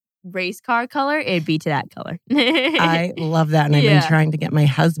my race car color, it'd be to that color. I love that. And I've Yeah. been trying to get my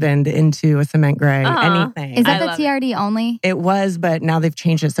husband into a cement gray, anything. Is that I the love it. TRD only? It was, but now they've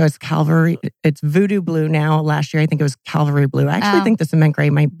changed it. So it's Calvary. It's Voodoo Blue now. Last year, I think it was Calvary Blue. I actually Oh. think the cement gray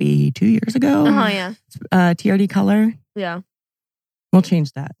might be 2 years ago. Oh, yeah. TRD color. Yeah. We'll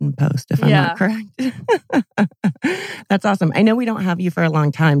change that in post if I'm Yeah. not correct. That's awesome. I know we don't have you for a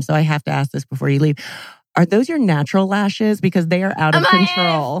long time, so I have to ask this before you leave. Are those your natural lashes? Because they are out of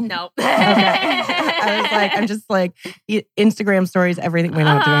control. No. I was like, I'm just like, Instagram stories, everything. We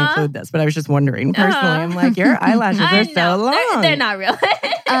don't have to include this, but I was just wondering personally. I'm like, your eyelashes are so long. They're not real.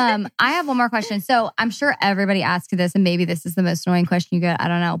 I have one more question. So I'm sure everybody asks this, and maybe this is the most annoying question you get. I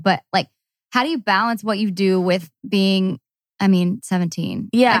don't know. But like, how do you balance what you do with being, 17?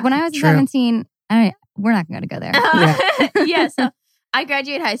 Yeah, Like when I was true. 17, we're not going to go there. Yeah. So I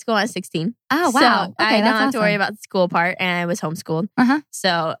graduated high school when I was 16. Oh, wow. So I Okay, don't that's have to worry awesome. about the school part, and I was homeschooled. Uh-huh.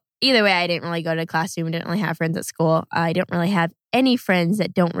 So either way, I didn't really go to classroom, didn't really have friends at school. I don't really have any friends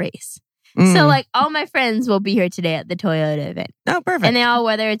that don't race. Mm. So like all my friends will be here today at the Toyota event. Oh, perfect. And they all,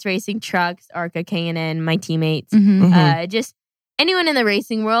 whether it's racing trucks, ARCA, K&N, my teammates, Mhm. Mhm. just anyone in the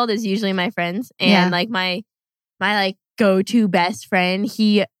racing world is usually my friends. And Yeah. like my like go-to best friend,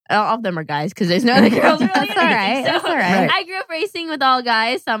 all of them are guys because there's no other girls really. That's all right. So That's all right. I grew up racing with all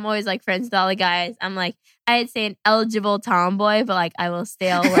guys, so I'm always like friends with all the guys. I'm like, I'd say an eligible tomboy, but like I will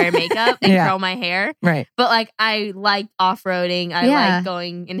still wear makeup and Yeah. curl my hair. Right. But like I like off-roading. I Yeah. like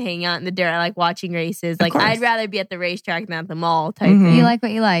going and hanging out in the dirt. I like watching races. Of Like course. I'd rather be at the racetrack than at the mall type Mhm. thing. You like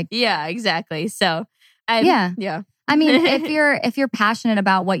what you like. Yeah, exactly. So Yeah. Yeah. I mean, if you're passionate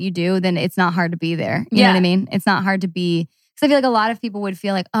about what you do, then it's not hard to be there. You know Yeah. what I mean? It's not hard to be. Because I feel like a lot of people would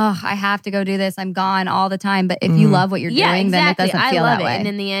feel like, oh, I have to go do this. I'm gone all the time. But if you Mhm. love what you're doing, then it doesn't feel I love that way. it. And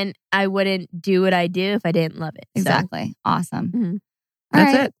in the end, I wouldn't do what I do if I didn't love it. So, Exactly. Awesome. Mhm. All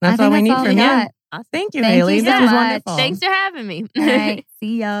That's right. it. That's I all think we need from you. got. awesome. Thank you, Thank Haley. you This so was much. wonderful. Thanks for having me. All right.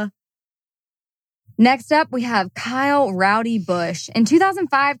 See ya. Next up, we have Kyle Rowdy Busch. In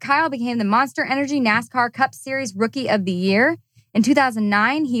 2005, Kyle became the Monster Energy NASCAR Cup Series Rookie of the Year. In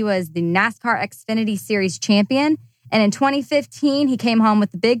 2009, he was the NASCAR Xfinity Series champion. And in 2015, he came home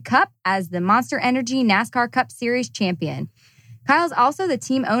with the Big Cup as the Monster Energy NASCAR Cup Series champion. Kyle's also the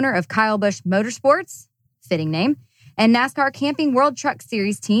team owner of Kyle Busch Motorsports, fitting name, and NASCAR Camping World Truck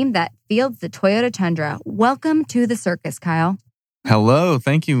Series team that fields the Toyota Tundra. Welcome to the circus, Kyle. Hello.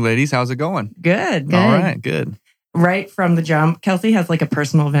 Thank you, ladies. How's it going? Good. All right. Good. Right from the jump, Kelsey has like a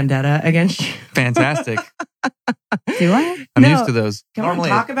personal vendetta against you. Fantastic. Do I? I'm No. used to those. Come on,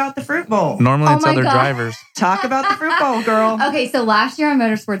 talk about the fruit bowl. Normally Oh it's my other God. drivers. Talk about the fruit bowl, girl. Okay, so last year on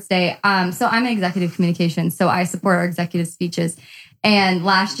Motorsports Day, so I'm in executive communications, so I support our executive speeches. And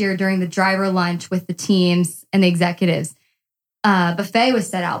last year during the driver lunch with the teams and the executives, buffet was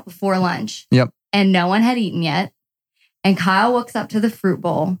set out before lunch. Yep. And no one had eaten yet. And Kyle walks up to the fruit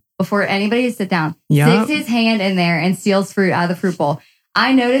bowl before anybody would sit down, Yep. sticks his hand in there and steals fruit out of the fruit bowl.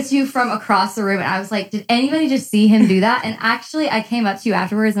 I noticed you from across the room and I was like, did anybody just see him do that? And actually, I came up to you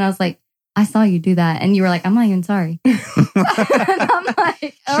afterwards and I was like, I saw you do that. And you were like, I'm not even sorry. And I'm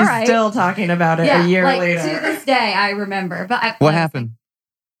like, all She's right. still talking about it a year like, later. to this day, I remember. But What happened?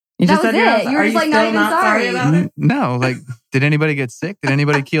 You That just was said you're it. not- You were are just like, not still even sorry. about it? No, like, did anybody get sick? Did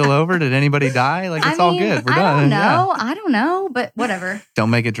anybody keel over? Did anybody die? Like, it's all good. We're I done. don't Yeah. know. I don't know, but whatever. Don't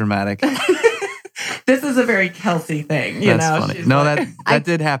make it dramatic. This is a very Kelsey thing. You That's know, funny. She's No, like- that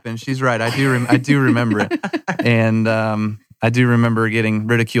did happen. She's right. I do remember it, and I do remember getting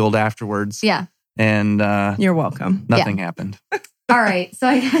ridiculed afterwards. Yeah. And You're welcome. nothing happened. All right. So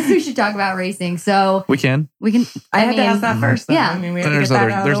I guess we should talk about racing. So We can. we can. I had to mean, ask that first. Though. yeah. I mean, we have And to there's get that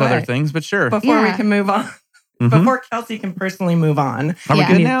other out of there's the other way things, but sure. before we Yeah. can move on. Mhm. Before Kelsey can personally move on. Are we Yeah.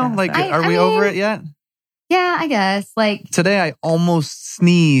 good Need now? to Like, ask that. are I we mean- over it yet? Yeah, I guess. Like Today, I almost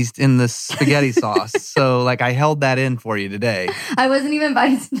sneezed in the spaghetti sauce. So, like, I held that in for you today. I wasn't even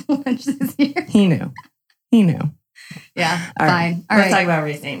invited to lunch this year. He knew. Yeah, All right. fine. All Let's talk right. about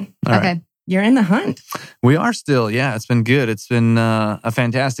racing. All Okay. right. You're in the hunt. We are still. Yeah, it's been good. It's been a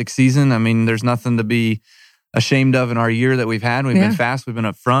fantastic season. I mean, there's nothing to be ashamed of in our year that we've had. We've been fast. We've been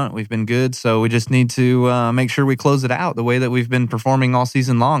up front. We've been good. So we just need to make sure we close it out the way that we've been performing all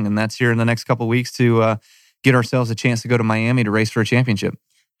season long. And that's here in the next couple of weeks to get ourselves a chance to go to Miami to race for a championship.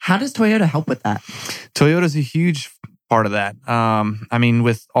 How does Toyota help with that? Toyota's a huge part of that. I mean,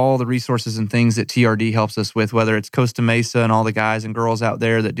 with all the resources and things that TRD helps us with, whether it's Costa Mesa and all the guys and girls out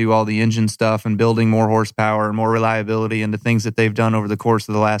there that do all the engine stuff and building more horsepower and more reliability into things that they've done over the course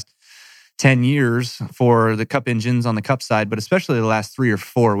of the last 10 years for the Cup engines on the Cup side, but especially the last 3 or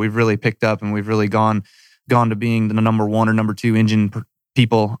 4, we've really picked up and we've really gone to being the number 1 or number 2 engine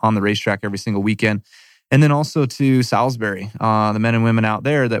people on the racetrack every single weekend. And then also to Salisbury, the men and women out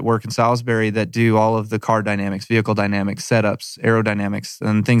there that work in Salisbury that do all of the car dynamics, vehicle dynamics, setups, aerodynamics,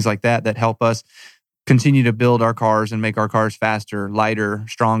 and things like that help us continue to build our cars and make our cars faster, lighter,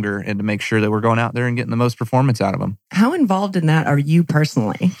 stronger, and to make sure that we're going out there and getting the most performance out of them. How involved in that are you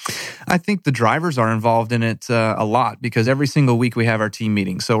personally? I think the drivers are involved in it a lot because every single week we have our team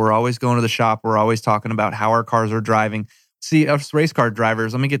meetings. So we're always going to the shop. We're always talking about how our cars are driving. See, us race car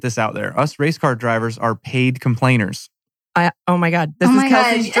drivers, let me get this out there. Us race car drivers are paid complainers. Oh my God. This is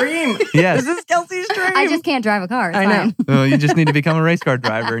Kelsey's dream. Yes. This is Kelsey's dream. I just can't drive a car. It's I know. fine. Well, you just need to become a race car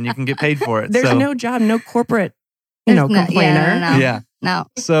driver and you can get paid for it. There's no job, no corporate, complainer. Yeah. No.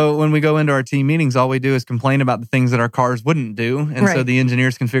 So when we go into our team meetings, all we do is complain about the things that our cars wouldn't do. And so Right. the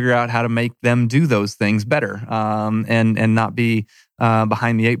engineers can figure out how to make them do those things better and not be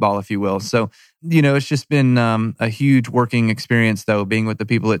behind the 8 ball, if you will. So, it's just been a huge working experience, though, being with the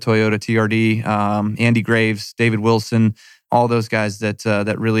people at Toyota, TRD, Andy Graves, David Wilson, all those guys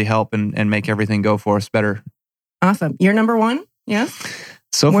that really help and make everything go for us better. Awesome. You're number 1? Yes?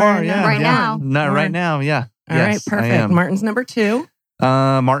 So Where far, now? yeah. Right yeah. now. Not All right right. now, yeah. All Yes, right, perfect. I am. Martin's number 2.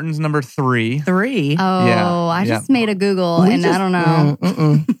 Martin's number 3. 3. Oh, Yeah, I yeah. just made a Google We and just- I don't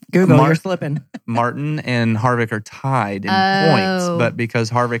know. Google, Mar- you're slipping. Martin and Harvick are tied in Oh. points, but because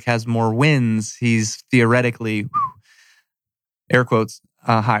Harvick has more wins, he's theoretically, air quotes,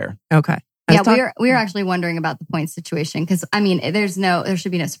 higher. Okay. Yeah, we were actually wondering about the point situation because I mean, there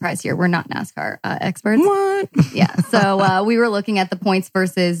should be no surprise here. We're not NASCAR experts. What? Yeah, so we were looking at the points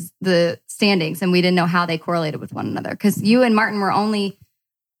versus the standings, and we didn't know how they correlated with one another because you and Martin were only,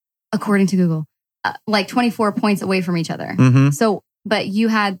 according to Google, like 24 points away from each other. Mm-hmm. So, but you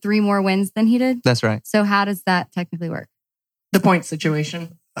had 3 more wins than he did. That's right. So how does that technically work? The point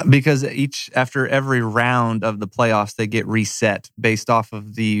situation. Because after every round of the playoffs, they get reset based off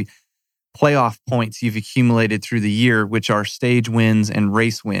of the playoff points you've accumulated through the year, which are stage wins and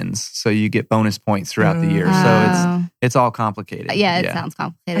race wins. So you get bonus points throughout the year. So Oh. it's all complicated. Yeah, it sounds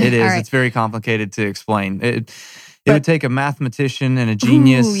complicated. It is. All right. It's very complicated to explain. It would take a mathematician and a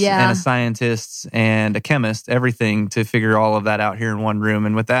genius Ooh, yeah. and a scientist and a chemist, everything to figure all of that out here in one room.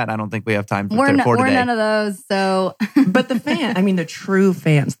 And with that, I don't think we have time for We're today. none of those. So But the the true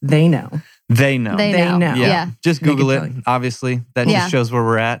fans, they know. They know. they They know. know. Yeah. Just They can Google tell it. you. Obviously, that Yeah. just shows where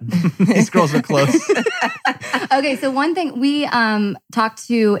we're at. These girls are close. Okay, so one thing we talked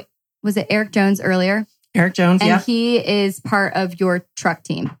to, was it Eric Jones earlier? Eric Jones, And yeah. he is part of your truck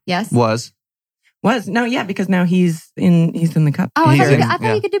team. Yes? Was. Because now he's in the Cup. Oh, I He's thought, in- I thought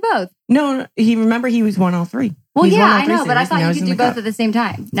yeah. you could do both. No, he's won all 3. Well, He's won yeah, all I 3 know, but I series, thought and now you he's could in do the both Cup. at the same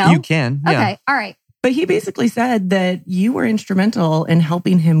time. No? You can. Yeah. Okay, all right. But he basically said that you were instrumental in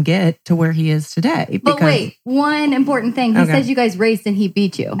helping him get to where he is today. But wait, one important thing. He Okay. says you guys raced and he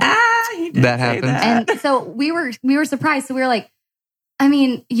beat you. he did That say happens. that. And so we were surprised. So we were like, I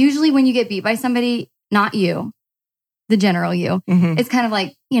mean, usually when you get beat by somebody, not you, the general you, Mhm. it's kind of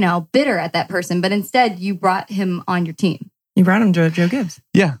like, bitter at that person. But instead, you brought him on your team. You brought him to Joe Gibbs.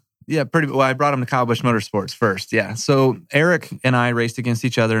 Yeah, pretty well. I brought him to Kyle Busch Motorsports first. Yeah. So Eric and I raced against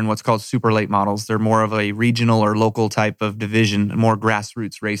each other in what's called super late models. They're more of a regional or local type of division, more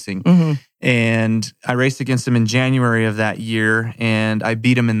grassroots racing. Mm-hmm. And I raced against him in January of that year, and I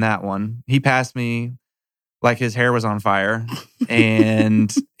beat him in that one. He passed me like his hair was on fire,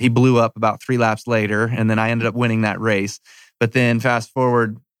 and he blew up about 3 laps later, and then I ended up winning that race. But then fast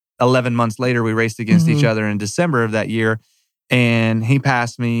forward 11 months later, we raced against each other in December of that year, and he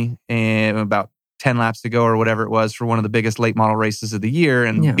passed me and about 10 laps to go or whatever it was for one of the biggest late model races of the year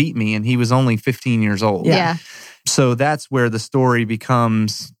and beat me, and he was only 15 years old. Yeah. So that's where the story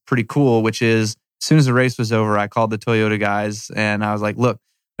becomes pretty cool, which is as soon as the race was over, I called the Toyota guys and I was like, look,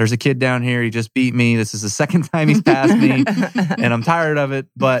 there's a kid down here. He just beat me. This is the second time he's passed me, and I'm tired of it.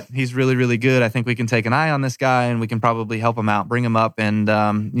 But he's really, really good. I think we can take an eye on this guy, and we can probably help him out, bring him up, and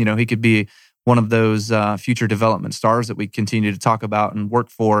he could be one of those future development stars that we continue to talk about and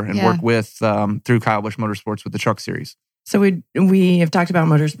work for and work with through Kyle Busch Motorsports with the Truck Series. So we have talked about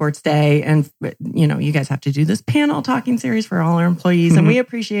Motorsports Day, and you guys have to do this panel talking series for all our employees, and we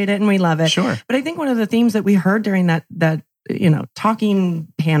appreciate it and we love it. Sure. But I think one of the themes that we heard during that talking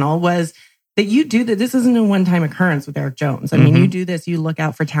panel was that you do that. This isn't a one-time occurrence with Erik Jones. I mean, you do this, you look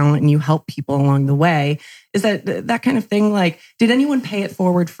out for talent and you help people along the way. Is that kind of thing? Like, did anyone pay it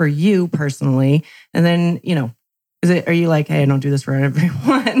forward for you personally? And then, are you like, hey, I don't do this for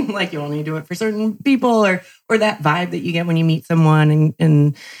everyone? Like, you only do it for certain people, or that vibe that you get when you meet someone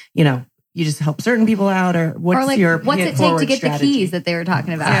and you just help certain people out, or what's it take to get strategy? The keys that they were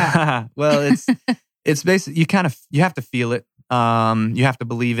talking about? Yeah. Well, it's basically you have to feel it. You have to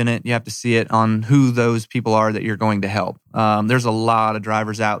believe in it. You have to see it on who those people are that you're going to help. There's a lot of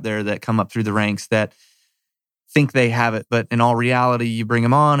drivers out there that come up through the ranks that think they have it, but in all reality, you bring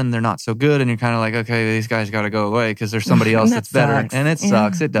them on and they're not so good, and you're kind of like, okay, these guys got to go away because there's somebody else that's better, and it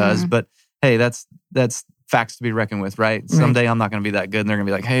sucks. It does, but hey, that's facts to be reckoned with, right? Someday I'm not going to be that good, and they're going to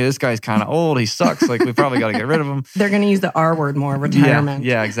be like, hey, this guy's kind of old. He sucks. Like, we probably got to get rid of him. They're going to use the R word more, retirement.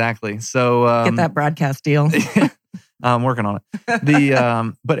 Yeah, exactly. So get that broadcast deal. I'm working on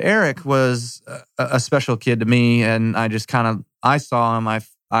it. But Erik was a special kid to me, and I just I saw him.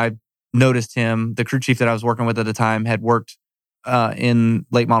 I noticed him. The crew chief that I was working with at the time had worked in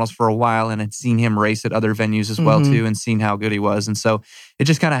late models for a while and had seen him race at other venues as well too, and seen how good he was. And so it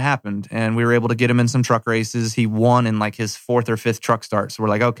just kind of happened, and we were able to get him in some truck races. He won in like his 4th or 5th truck start. So we're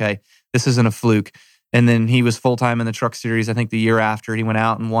like, okay, this isn't a fluke. And then he was full-time in the Truck Series. I think the year after, he went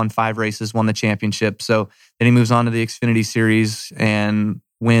out and won 5 races, won the championship. So then he moves on to the Xfinity Series and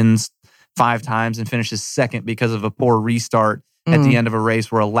wins 5 times and finishes 2nd because of a poor restart at the end of a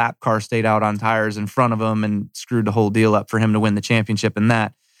race where a lap car stayed out on tires in front of him and screwed the whole deal up for him to win the championship in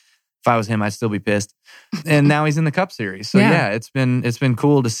that. If I was him, I'd still be pissed. And now he's in the Cup Series. So it's been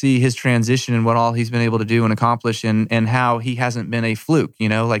cool to see his transition and what all he's been able to do and accomplish, and how he hasn't been a fluke.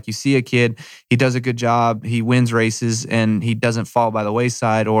 Like, you see a kid, he does a good job, he wins races, and he doesn't fall by the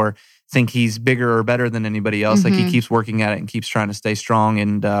wayside or think he's bigger or better than anybody else. Like, he keeps working at it and keeps trying to stay strong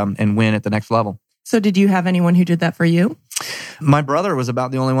and win at the next level. So did you have anyone who did that for you? My brother was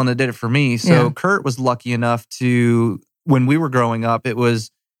about the only one that did it for me. So Kurt was lucky enough to, when we were growing up, it was,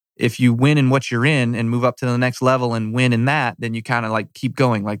 if you win in what you're in and move up to the next level and win in that, then you kind of like keep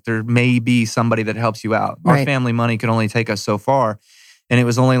going. Like, there may be somebody that helps you out. Our family money could only take us so far. And it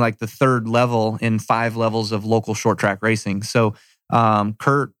was only like the 3rd level in 5 levels of local short track racing. So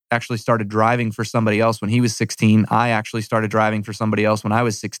Kurt actually started driving for somebody else when he was 16. I actually started driving for somebody else when I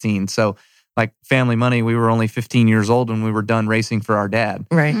was 16. So, like, family money, we were only 15 years old when we were done racing for our dad.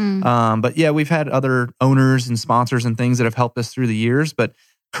 Right. But yeah, we've had other owners and sponsors and things that have helped us through the years. But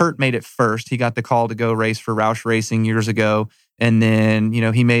Kurt made it first. He got the call to go race for Roush Racing years ago. And then,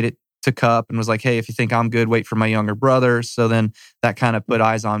 he made it to Cup and was like, hey, if you think I'm good, wait for my younger brother. So then that kind of put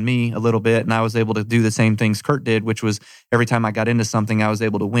eyes on me a little bit. And I was able to do the same things Kurt did, which was every time I got into something, I was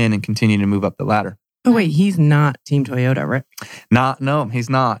able to win and continue to move up the ladder. Oh, wait, he's not Team Toyota, right? No, he's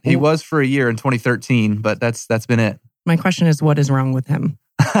not. He was for a year in 2013, but that's been it. My question is, what is wrong with him?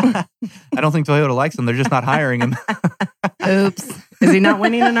 I don't think Toyota likes him. They're just not hiring him. Oops. Is he not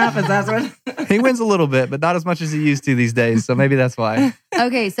winning enough? Is that what? He wins a little bit, but not as much as he used to these days. So maybe that's why.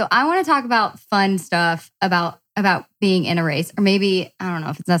 Okay, so I want to talk about fun stuff about being in a race, or maybe, I don't know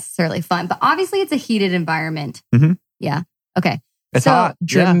if it's necessarily fun, but obviously it's a heated environment. Yeah. Okay. It's hot.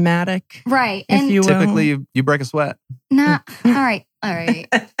 Dramatic. Right. And typically you break a sweat. Nah. All right. All right.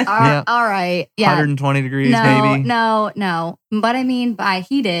 All right. Yeah. 120 degrees, maybe. No. But I mean by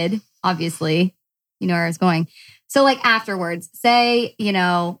heated, obviously, you know where I was going. So like afterwards, say,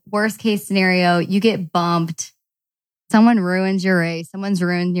 worst case scenario, you get bumped. Someone ruins your race. Someone's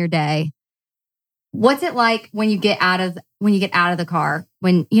ruined your day. What's it like when you get out of the car,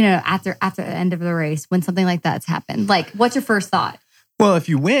 when, after the end of the race, when something like that's happened? Like, what's your first thought? Well, if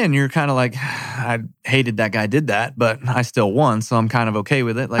you win, you're kind of like, I hated that guy did that, but I still won, so I'm kind of okay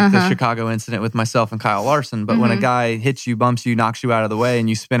with it. Like the Chicago incident with myself and Kyle Larson. But when a guy hits you, bumps you, knocks you out of the way, and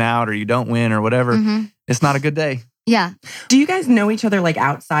you spin out or you don't win or whatever, it's not a good day. Yeah. Do you guys know each other like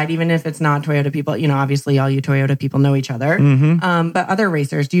outside, even if it's not Toyota people? You know, obviously all you Toyota people know each other. Mm-hmm. But other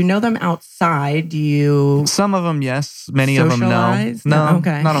racers, do you know them outside? Do you Some of them, yes. Many of them, no. socialize? No,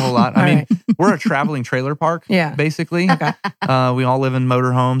 Okay. not a whole lot. All I mean, right. we're a traveling trailer park, Yeah. basically. Okay. We all live in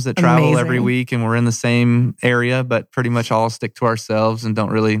motorhomes that travel every Amazing. week, and we're in the same area, but pretty much all stick to ourselves and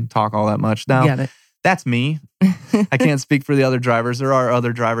don't really talk all that much. Now, Get it. that's me. I can't speak for the other drivers. There are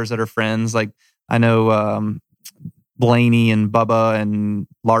other drivers that are friends. Like I know Blaney and Bubba and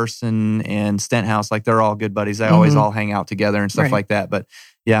Larson and Stenthouse. Like they're all good buddies. They always all hang out together and stuff Right. like that. But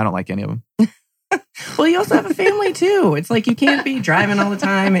yeah, I don't like any of them. Well, you also have a family too. It's like you can't be driving all the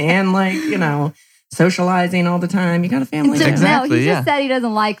time and like, you know, socializing all the time. You got a family too. Exactly. No, he yeah. just said he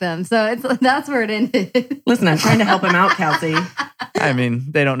doesn't like them. So that's where it ended. Listen, I'm trying to help him out, Kelsey. I mean,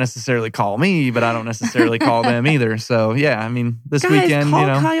 they don't necessarily call me, but I don't necessarily call them either. So yeah, I mean, this Guys, weekend, call you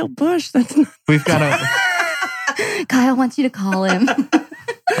know, Kyle Busch. That's not we've got a. Kyle wants you to call him.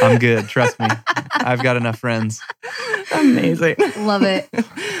 I'm good. Trust me. I've got enough friends. amazing. Love it.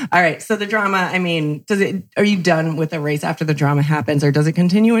 All right. So the drama, I mean, are you done with the race after the drama happens, or does it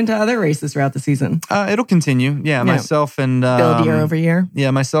continue into other races throughout the season? It'll continue. Yeah, myself and Build year over year.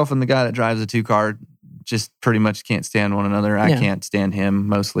 Yeah, myself and the guy that drives the 2-car just pretty much can't stand one another. I can't stand him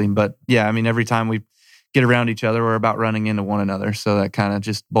mostly. But yeah, I mean, every time we get around each other, we're about running into one another. So that kind of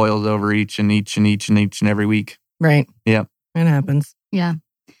just boils over each and every week. Right. Yep. It happens. Yeah.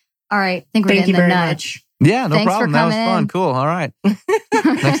 All right. I think we're Thank you getting the very nudge. much. Yeah, no Thanks for problem. That was coming fun. in. Cool. All right.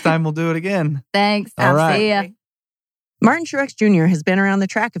 Next time we'll do it again. Thanks. All right. See ya. Martin Truex Jr. has been around the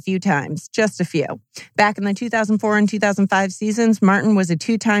track a few times, just a few. Back in the 2004 and 2005 seasons, Martin was a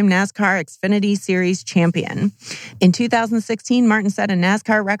two-time NASCAR Xfinity Series champion. In 2016, Martin set a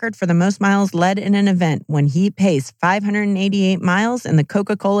NASCAR record for the most miles led in an event when he paced 588 miles in the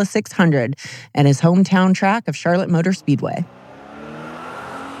Coca-Cola 600 at his hometown track of Charlotte Motor Speedway.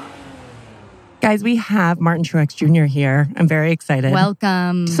 Guys, we have Martin Truex Jr. here. I'm very excited.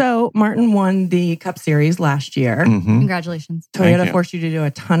 Welcome. So Martin won the Cup Series last year. Mm-hmm. Congratulations. Thank Toyota you. forced you to do a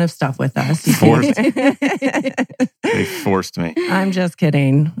ton of stuff with us. Forced. They forced me. I'm just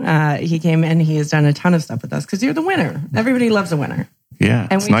kidding. He came in. He has done a ton of stuff with us because you're the winner. Everybody loves a winner. Yeah,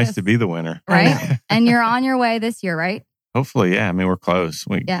 And it's we nice just- to be the winner. I know. Right? And you're on your way this year, right? Hopefully, yeah. I mean, we're close.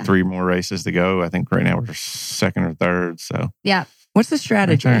 Yeah. 3 more races to go. I think right now we're second or third. So Yeah. What's the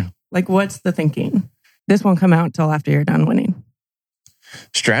strategy? Right there. Like, what's the thinking? This won't come out until after you're done winning.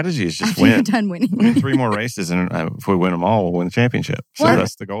 strategy is just After you're win. done winning. Win 3 more races, and if we win them all, we'll win the championship. So Well,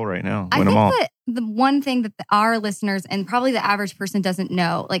 that's the goal right now. I Win think them all. that the one thing that our listeners and probably the average person doesn't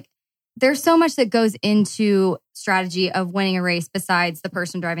know, like there's so much that goes into strategy of winning a race besides the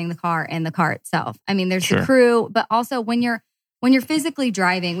person driving the car and the car itself. I mean, there's the Sure. crew, but also when you're physically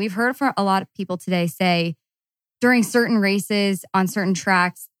driving, we've heard from a lot of people today say during certain races on certain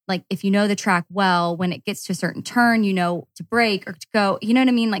tracks, like if you know the track well, when it gets to a certain turn, you know to brake or to go. You know what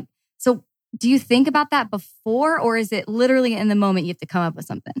I mean? Like, so do you think about that before, or is it literally in the moment you have to come up with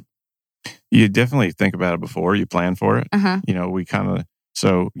something? You definitely think about it before you plan for it. Uh-huh. You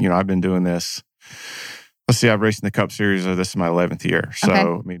know, I've been doing this. Let's see, I've raced in the Cup Series. This is my 11th year. So, Okay.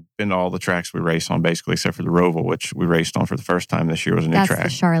 I mean, been to all the tracks we race on basically, except for the Roval, which we raced on for the first time this year. Was a new That's track. the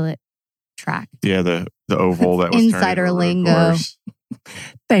Charlotte track. Yeah, the oval that was turned Insider into a road lingo. course.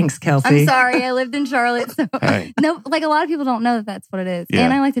 Thanks, Kelsey. I'm sorry, I lived in Charlotte. So Hey. no, like a lot of people don't know that that's what it is. Yeah.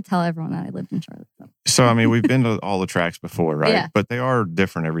 And I like to tell everyone that I lived in Charlotte. So. So, I mean, we've been to all the tracks before, right? Yeah. But they are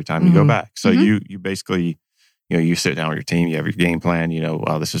different every time you go Mhm. back. So Mhm. you basically, you sit down with your team, you have your game plan,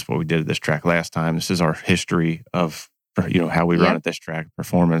 this is what we did at this track last time. This is our history of, how we run Yep. at this track,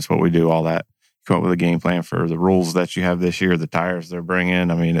 performance, what we do, all that. Come up with a game plan for the rules that you have this year, the tires they're bringing.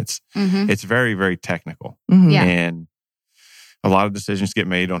 I mean, it's very, very technical. Mhm. Yeah. And a lot of decisions get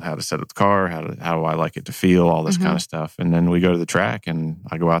made on how to set up the car, how do I like it to feel, all this Mhm. kind of stuff. And then we go to the track and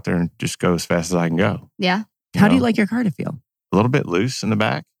I go out there and just go as fast as I can go. Yeah. How do you know? like your car to feel? A little bit loose in the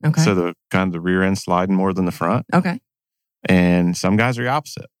back. Okay. So the kind of the rear end sliding more than the front. Okay. And some guys are the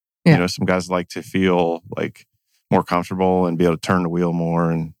opposite. Yeah. Some guys like to feel like more comfortable and be able to turn the wheel more.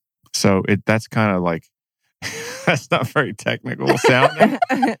 And so that's kind of like, that's not very technical sounding,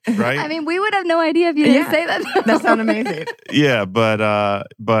 right? I mean, we would have no idea if you didn't Yeah. say that. That sounds amazing. Yeah, but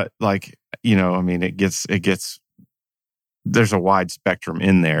like, it gets there's a wide spectrum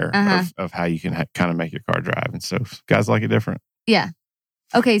in there Uh-huh. of how you can kind of make your car drive. And so guys like it different. Yeah.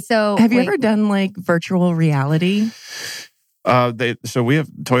 Okay, so Have you wait. ever done like virtual reality?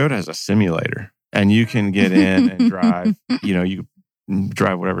 Toyota has a simulator and you can get in and drive, you can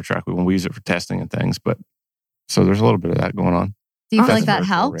drive whatever track we want. We use it for testing and things, but so there's a little bit of that going on. Do you feel like That's that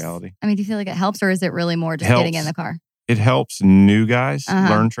virtual helps? reality. I mean, do you feel like it helps, or is it really more just Helps. getting in the car? It helps new guys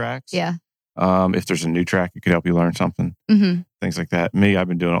Uh-huh. learn tracks. Yeah. If there's a new track, it could help you learn something. Mm-hmm. Things like that. Me, I've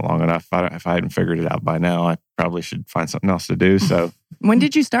been doing it long enough. If I hadn't figured it out by now, I probably should find something else to do. So When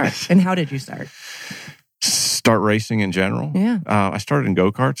did you start and how did you start? start racing in general. Yeah. I started in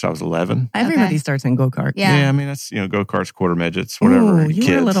go-karts. I was 11. Everybody Okay. starts in go-kart. Yeah. I mean, that's, go-karts, quarter midgets, whatever. Ooh, you kids.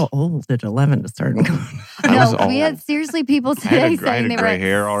 were a little old at 11 to start in go-kart. I was No, we old. had seriously people I had today a- I had saying a they were gray at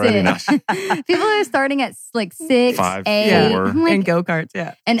hair already. 6. People are starting at like 6, 5, 8. 4. I'm like, in go-karts,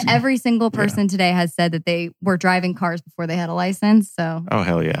 yeah. and every single person today has said that they were driving cars before they had a license. So, Oh,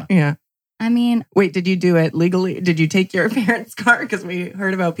 hell yeah. Yeah. I mean, Wait, did you do it legally? Did you take your parents' car? Because we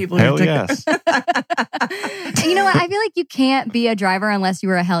heard about people who Hell took yes. you know what? I feel like you can't be a driver unless you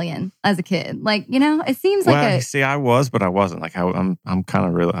were a hellion as a kid. Like, it seems like Well, see, I was, but I wasn't. Like, I'm kind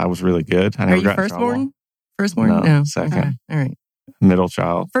of really, I was really good. I Are never you got in trouble. firstborn? Firstborn? No, second. Okay. All right. Middle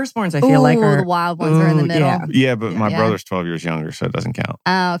child. Firstborns, I feel like, ooh, are the wild ones are in the Ooh, middle. yeah. Yeah, but my Yeah. brother's 12 years younger, so it doesn't count.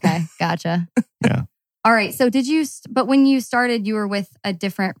 Oh, okay. Gotcha. Yeah. All right. So but when you started, you were with a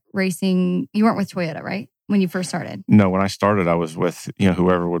different racing, you weren't with Toyota, right? When you first started? No, when I started, I was with,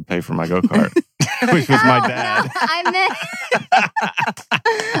 whoever would pay for my go-kart, which was my Oh, dad. no,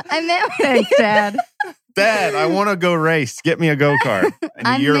 I meant Thanks, Dad. Dad, I want to go race. Get me a go-kart. And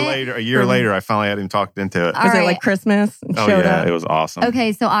I a year meant- later, I finally had him talked into it. All Was it right. like Christmas? And Oh, showed yeah. up? It was awesome.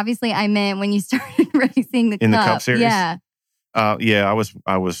 Okay, so obviously I meant when you started racing the In the Cup Series? Yeah. Yeah, I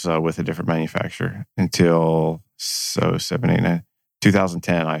was with a different manufacturer until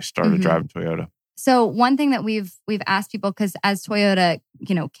 2010. I started Mhm. driving Toyota. So one thing that we've asked people, because as Toyota,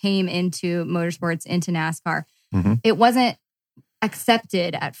 came into motorsports, into NASCAR, Mhm. it wasn't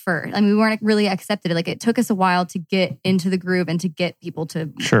accepted at first. I mean, we weren't really accepted. Like, it took us a while to get into the groove and to get people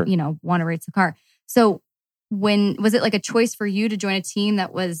to, Sure. want to race the car. So was it like a choice for you to join a team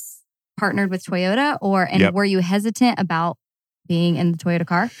that was partnered with Toyota, Yep. were you hesitant about being in the Toyota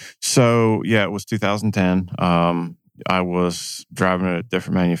car? So, yeah, it was 2010. I was driving a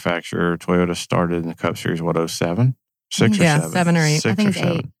different manufacturer. Toyota started in the Cup Series, 07? 6 or Yeah, 7? 7 or 8. 6 I think or it's 8.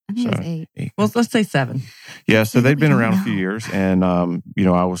 7. I think it's So, 8. Well, let's say 7. Yeah, so See, they'd been we around don't a few know. years, and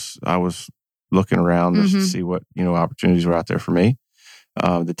I was looking around just to Mhm. see what opportunities were out there for me.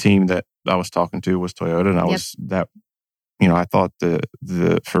 The team that I was talking to was Toyota, and I thought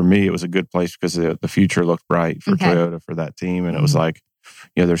the for me it was a good place because the future looked bright for Okay. Toyota for that team, and it was like,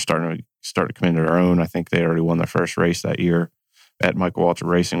 they're starting to come into their own. I think they already won their first race that year at Michael Waltrip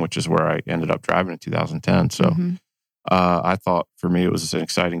Racing, which is where I ended up driving in 2010. So. Mhm. I thought for me it was an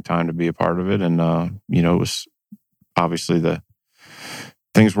exciting time to be a part of it, and it was obviously the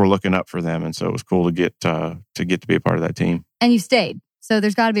things were looking up for them, and so it was cool to get to be a part of that team. And you stayed. So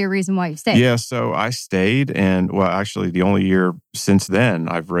there's got to be a reason why you stayed. Yeah, so I stayed, and actually the only year since then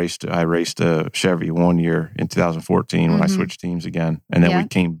I raced a Chevy one year in 2014 when I Mhm. switched teams again, and then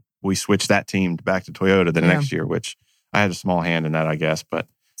Yeah. we switched that team back to Toyota the Yeah. next year, which I had a small hand in that, I guess, but.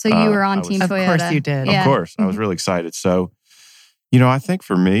 So you were I on was- Team Of Toyota. course you did. Yeah. Of course. I was really excited. So, I think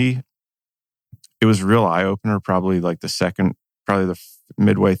for me, it was a real eye opener, probably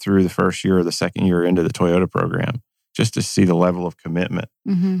midway through the first year or the second year into the Toyota program, just to see the level of commitment.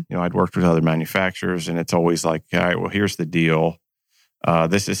 Mhm. I'd worked with other manufacturers, and it's always like, all right, well, here's the deal.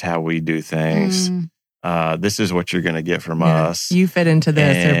 This is how we do things. Mm. This is what you're going to get from Yeah. us. You fit into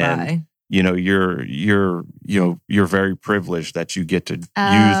this or And- by. You're very privileged that you get to use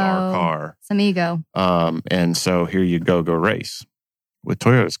our Oh. car. Some ego. And so here you go race. With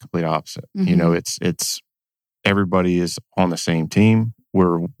Toyota, it's complete opposite. Mhm. It's everybody is on the same team.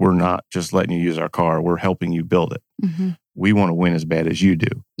 We're not just letting you use our car. We're helping you build it. Mhm. We want to win as bad as you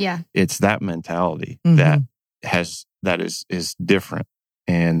do. Yeah. It's that mentality Mhm. that is different,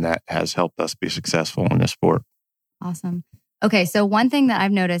 and that has helped us be successful in this sport. Awesome. Okay, so one thing that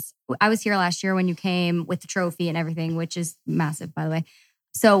I've noticed, I was here last year when you came with the trophy and everything, which is massive, by the way.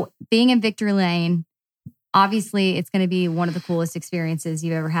 So being in Victory Lane, obviously it's going to be one of the coolest experiences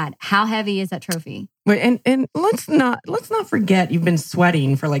you've ever had. How heavy is that trophy? Wait, and let's not forget you've been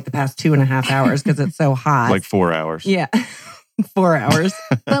sweating for like the past 2.5 hours because it's so hot. Like 4 hours. Yeah. 4 hours.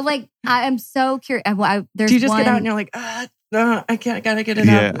 But like, I am so curious. There's Do you just one, get out and you're like, no, I can't, gotta get it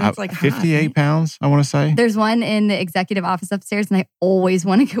Yeah, out. And it's like hot. 58 pounds, I want to say. There's one in the executive office upstairs, and I always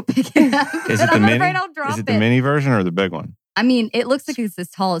want to go pick it up. Is it the I'm mini? afraid I'll drop Is it the mini version or the big one? I mean, it looks like it's as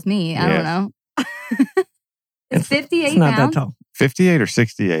tall as me. I don't know. It's 58 It's not pounds. that tall. 58 or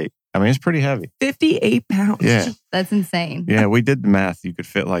 68? I mean, it's pretty heavy. 58 pounds. Yeah. That's insane. Yeah, we did the math. You could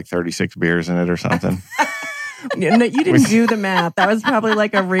fit like 36 beers in it or something. No, you didn't do the math. That was probably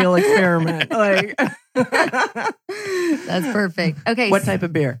like a real experiment. Like, That's perfect. Okay. what type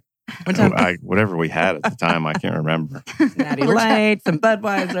of beer? What type? Whatever we had at the time, I can't remember. Natty Light, some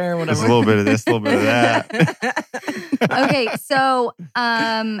Budweiser, whatever. There's a little bit of this, a little bit of that. Okay. So,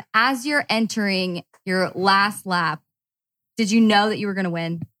 as you're entering your last lap, did you know that you were going to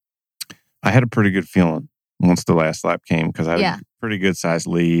win? I had a pretty good feeling once the last lap came because I had Yeah. a pretty good sized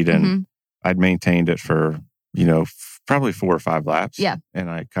lead and Mhm. I'd maintained it for, probably 4 or 5 laps. Yeah. And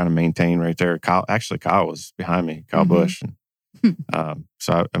I kind of maintained right there. Kyle was behind me, Kyle Mhm. Busch.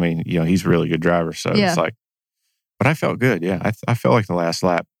 And, he's a really good driver. So Yeah. it's like, but I felt good. Yeah. I felt like the last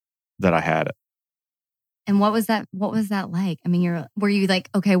lap that I had it. And what was that? What was that like? I mean, were you like,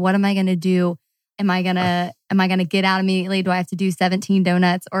 okay, what am I going to do? Am I gonna get out immediately? Do I have to do 17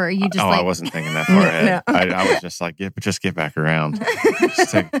 donuts, or are you just I wasn't thinking that far ahead. No. I was just like, just get back around.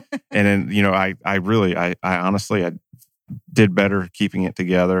 And then, I honestly, I did better keeping it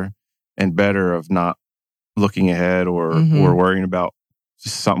together and better of not looking ahead or worrying about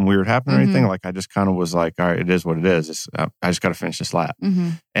something weird happening or anything. Like I just kind of was like, all right, it is what it is. I just got to finish this lap.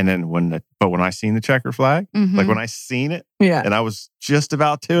 Mhm. And then when I seen the checker flag, Mhm. like when I seen it Yeah. and I was just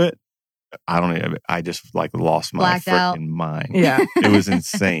about to it, I just like lost my Blacked out. freaking mind. Yeah. It was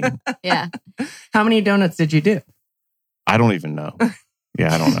insane. Yeah. How many donuts did you do? I don't even know.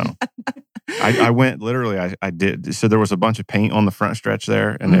 Yeah, I don't know. I went literally, I did. So there was a bunch of paint on the front stretch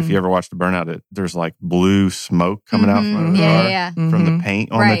there. And if you ever watched the burnout, there's like blue smoke coming out from the car Yeah. from the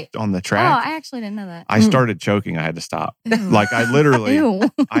paint on Right. on the Oh, track. I actually didn't know that. I started choking. I had to stop. Like I literally, Ew.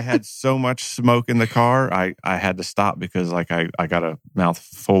 I had so much smoke in the car. I had to stop because like I got a mouth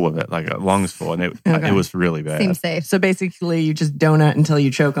full of it, like a lungs full. And it was really bad. Seems safe. So basically, you just donut until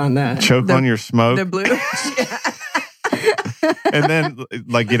you choke on the On your smoke. the blue. And then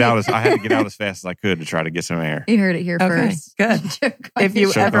like I had to get out as fast as I could to try to get some air. You heard it here Okay, first. good. If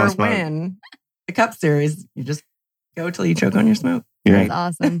you Choke on ever smoke. win the Cup Series, you just go till you choke on your smoke. Yeah. That's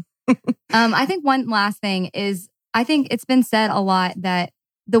awesome. I think one last thing is, I think it's been said a lot that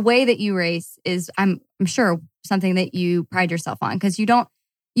the way that you race is, I'm sure, something that you pride yourself on, because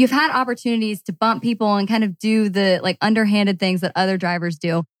you've had opportunities to bump people and kind of do the like underhanded things that other drivers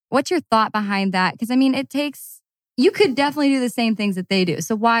do. What's your thought behind that? Because I mean, you could definitely do the same things that they do.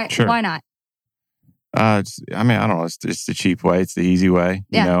 So why not? I don't know. It's the cheap way. It's the easy way.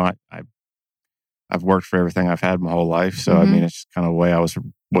 Yeah. You know, I've worked for everything I've had my whole life. So, I mean, it's just kind of the way I was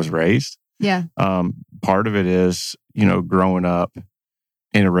raised. Yeah. Part of it is, growing up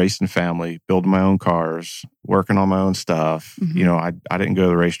in a racing family, building my own cars, working on my own stuff. I didn't go to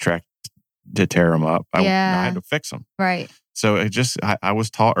the racetrack to tear them up. I had to fix them. Right. So I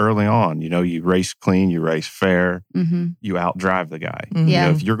was taught early on, you race clean, you race fair, you outdrive the guy. Yeah.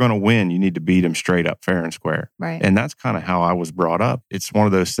 If you're going to win, you need to beat him straight up, fair and square. Right. And that's kind of how I was brought up. It's one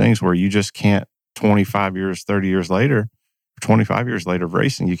of those things where you just can't 25 years, 30 years later, 25 years later of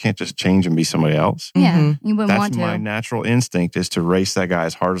racing, you can't just change and be somebody else. Yeah. You wouldn't want That's to. my natural instinct is to race that guy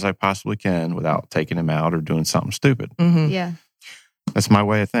as hard as I possibly can without taking him out or doing something stupid. Yeah. That's my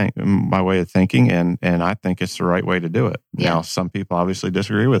way of thinking, and I think it's the right way to do it. Yeah. Now, some people obviously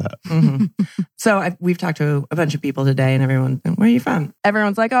disagree with that. So we've talked to a bunch of people today, and everyone, where are you from?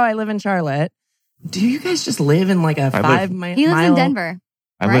 Everyone's like, oh, I live in Charlotte. Do you guys just live in like a 5 mile? He lives in Denver.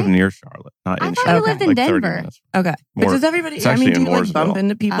 I right? live near Charlotte, not I in thought Charlotte. you lived in like 30 Denver. minutes. Okay. But More- does everybody, it's actually do you in like bump Mooresville.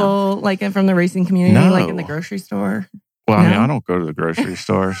 into people like from the racing community, No. like in the grocery store? Well, I mean, No? I don't go to the grocery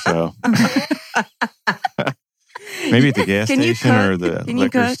store, so maybe at the gas Can you station or cook? the Can you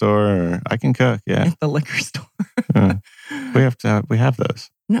liquor cook? store. Or I can cook. Yeah, At the liquor store. we have those.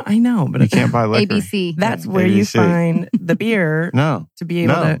 No, I know, but You can't buy liquor. ABC. that's where you ABC. find the beer No, to be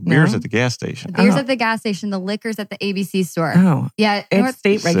able to. beer's at the gas station. Beer's Oh. at the gas station. The liquor's at the ABC store. Oh, Yeah. it's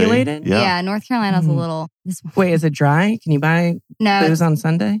state See? regulated? Yeah. North Carolina's a Mhm. little. Wait, is it dry? Can you buy No, booze it's on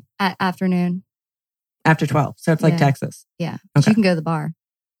Sunday? at afternoon. After 12. So it's like Yeah. Texas. Yeah. But Okay. you can go to the bar.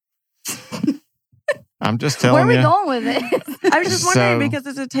 I'm just Where telling are we you. going with it? I was just wondering So- because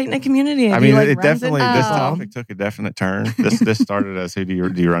it's a tight knit community. And I do you, mean, like, it runs into definitely. This people? topic took a definite turn. This started as who do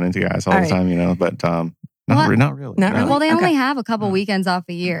you run into guys all All the right. time, but not Well, really. Not really. Well, they Okay. only have a couple weekends off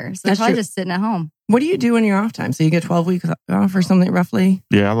a year. So they're That's probably true. just sitting at home. What do you do in your off time? So you get 12 weeks off or something roughly?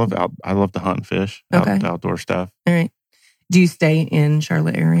 Yeah, I love to hunt and fish. Okay. Outdoor stuff. All right. Do you stay in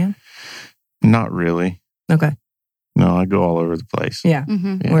Charlotte area? Not really. Okay. No, I go all over the place. Yeah.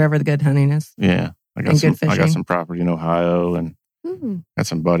 Mm-hmm. Yeah. Wherever the good hunting is. Yeah. I And got good I got fishing. some property in Ohio and Ooh. got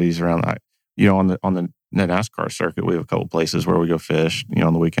some buddies around. On the NASCAR circuit, we have a couple places where we go fish.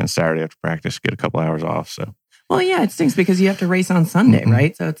 On the weekend, Saturday after practice, get a couple hours off. So Well, yeah, it stinks because you have to race on Sunday, Mhm.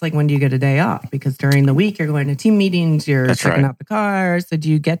 right? So it's like, when do you get a day off? Because during the week, you're going to team meetings, you're That's checking right. out the cars. So do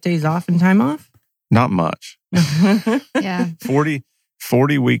you get days off and time off? Not much. Yeah.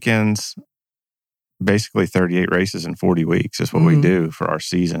 40 weekends, basically 38 races in 40 weeks is what we Mhm. do for our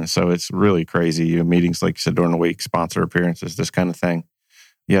season. So it's really crazy. You know, meetings, like you said, during the week, sponsor appearances, this kind of thing.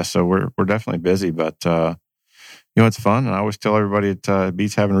 Yeah, so we're definitely busy, but it's fun. And I always tell everybody it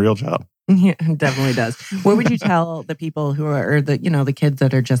beats having a real job. Yeah, it definitely does. What would you tell the people who are, or the kids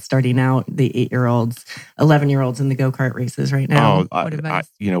that are just starting out, the 8-year-olds, 11-year-olds in the go-kart races right now? What advice?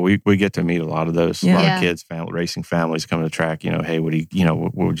 We get to meet a lot of those, a lot Yeah. of kids, racing families come to the track. Hey, what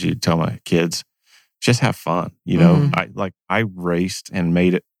would you tell my kids? Just have fun. Mhm. I raced and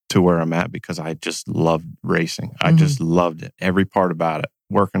made it to where I'm at because I just loved racing. I Mhm. just loved it, every part about it.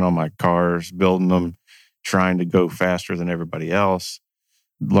 Working on my cars, building them, trying to go faster than everybody else,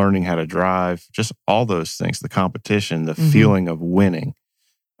 learning how to drive, just all those things, the competition, the Mhm. feeling of winning,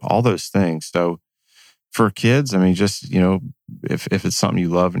 all those things. So for kids, I mean, just, if it's something you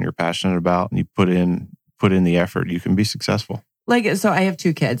love and you're passionate about and you put in the effort, you can be successful. So I have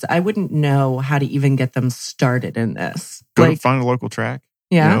 2 kids. I wouldn't know how to even get them started in this. Find a local track.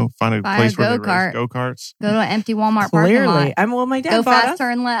 Yeah. Find a Buy place a where they go-kart. race go-karts. Go to an empty Walmart parking Clearly. lot. My dad Go bought fast, us.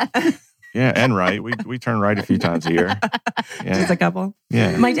 turn left. Yeah, and right. We turn right a few times a year. Yeah. Just a couple.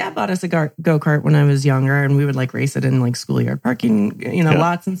 Yeah. My dad bought us a go-kart when I was younger, and we would race it in schoolyard parking,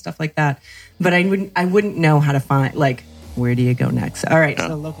 lots and stuff like that. But I wouldn't know how to find, where do you go next? All right,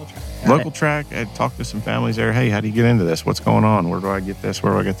 so local track. Got Local track. I'd talk to some families there. Hey, how do you get into this? What's going on? Where do I get this?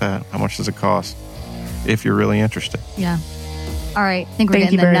 Where do I get that? How much does it cost? If you're really interested. Yeah. All right. I think we're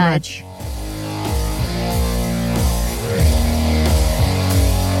Thank getting you the very nudge. much.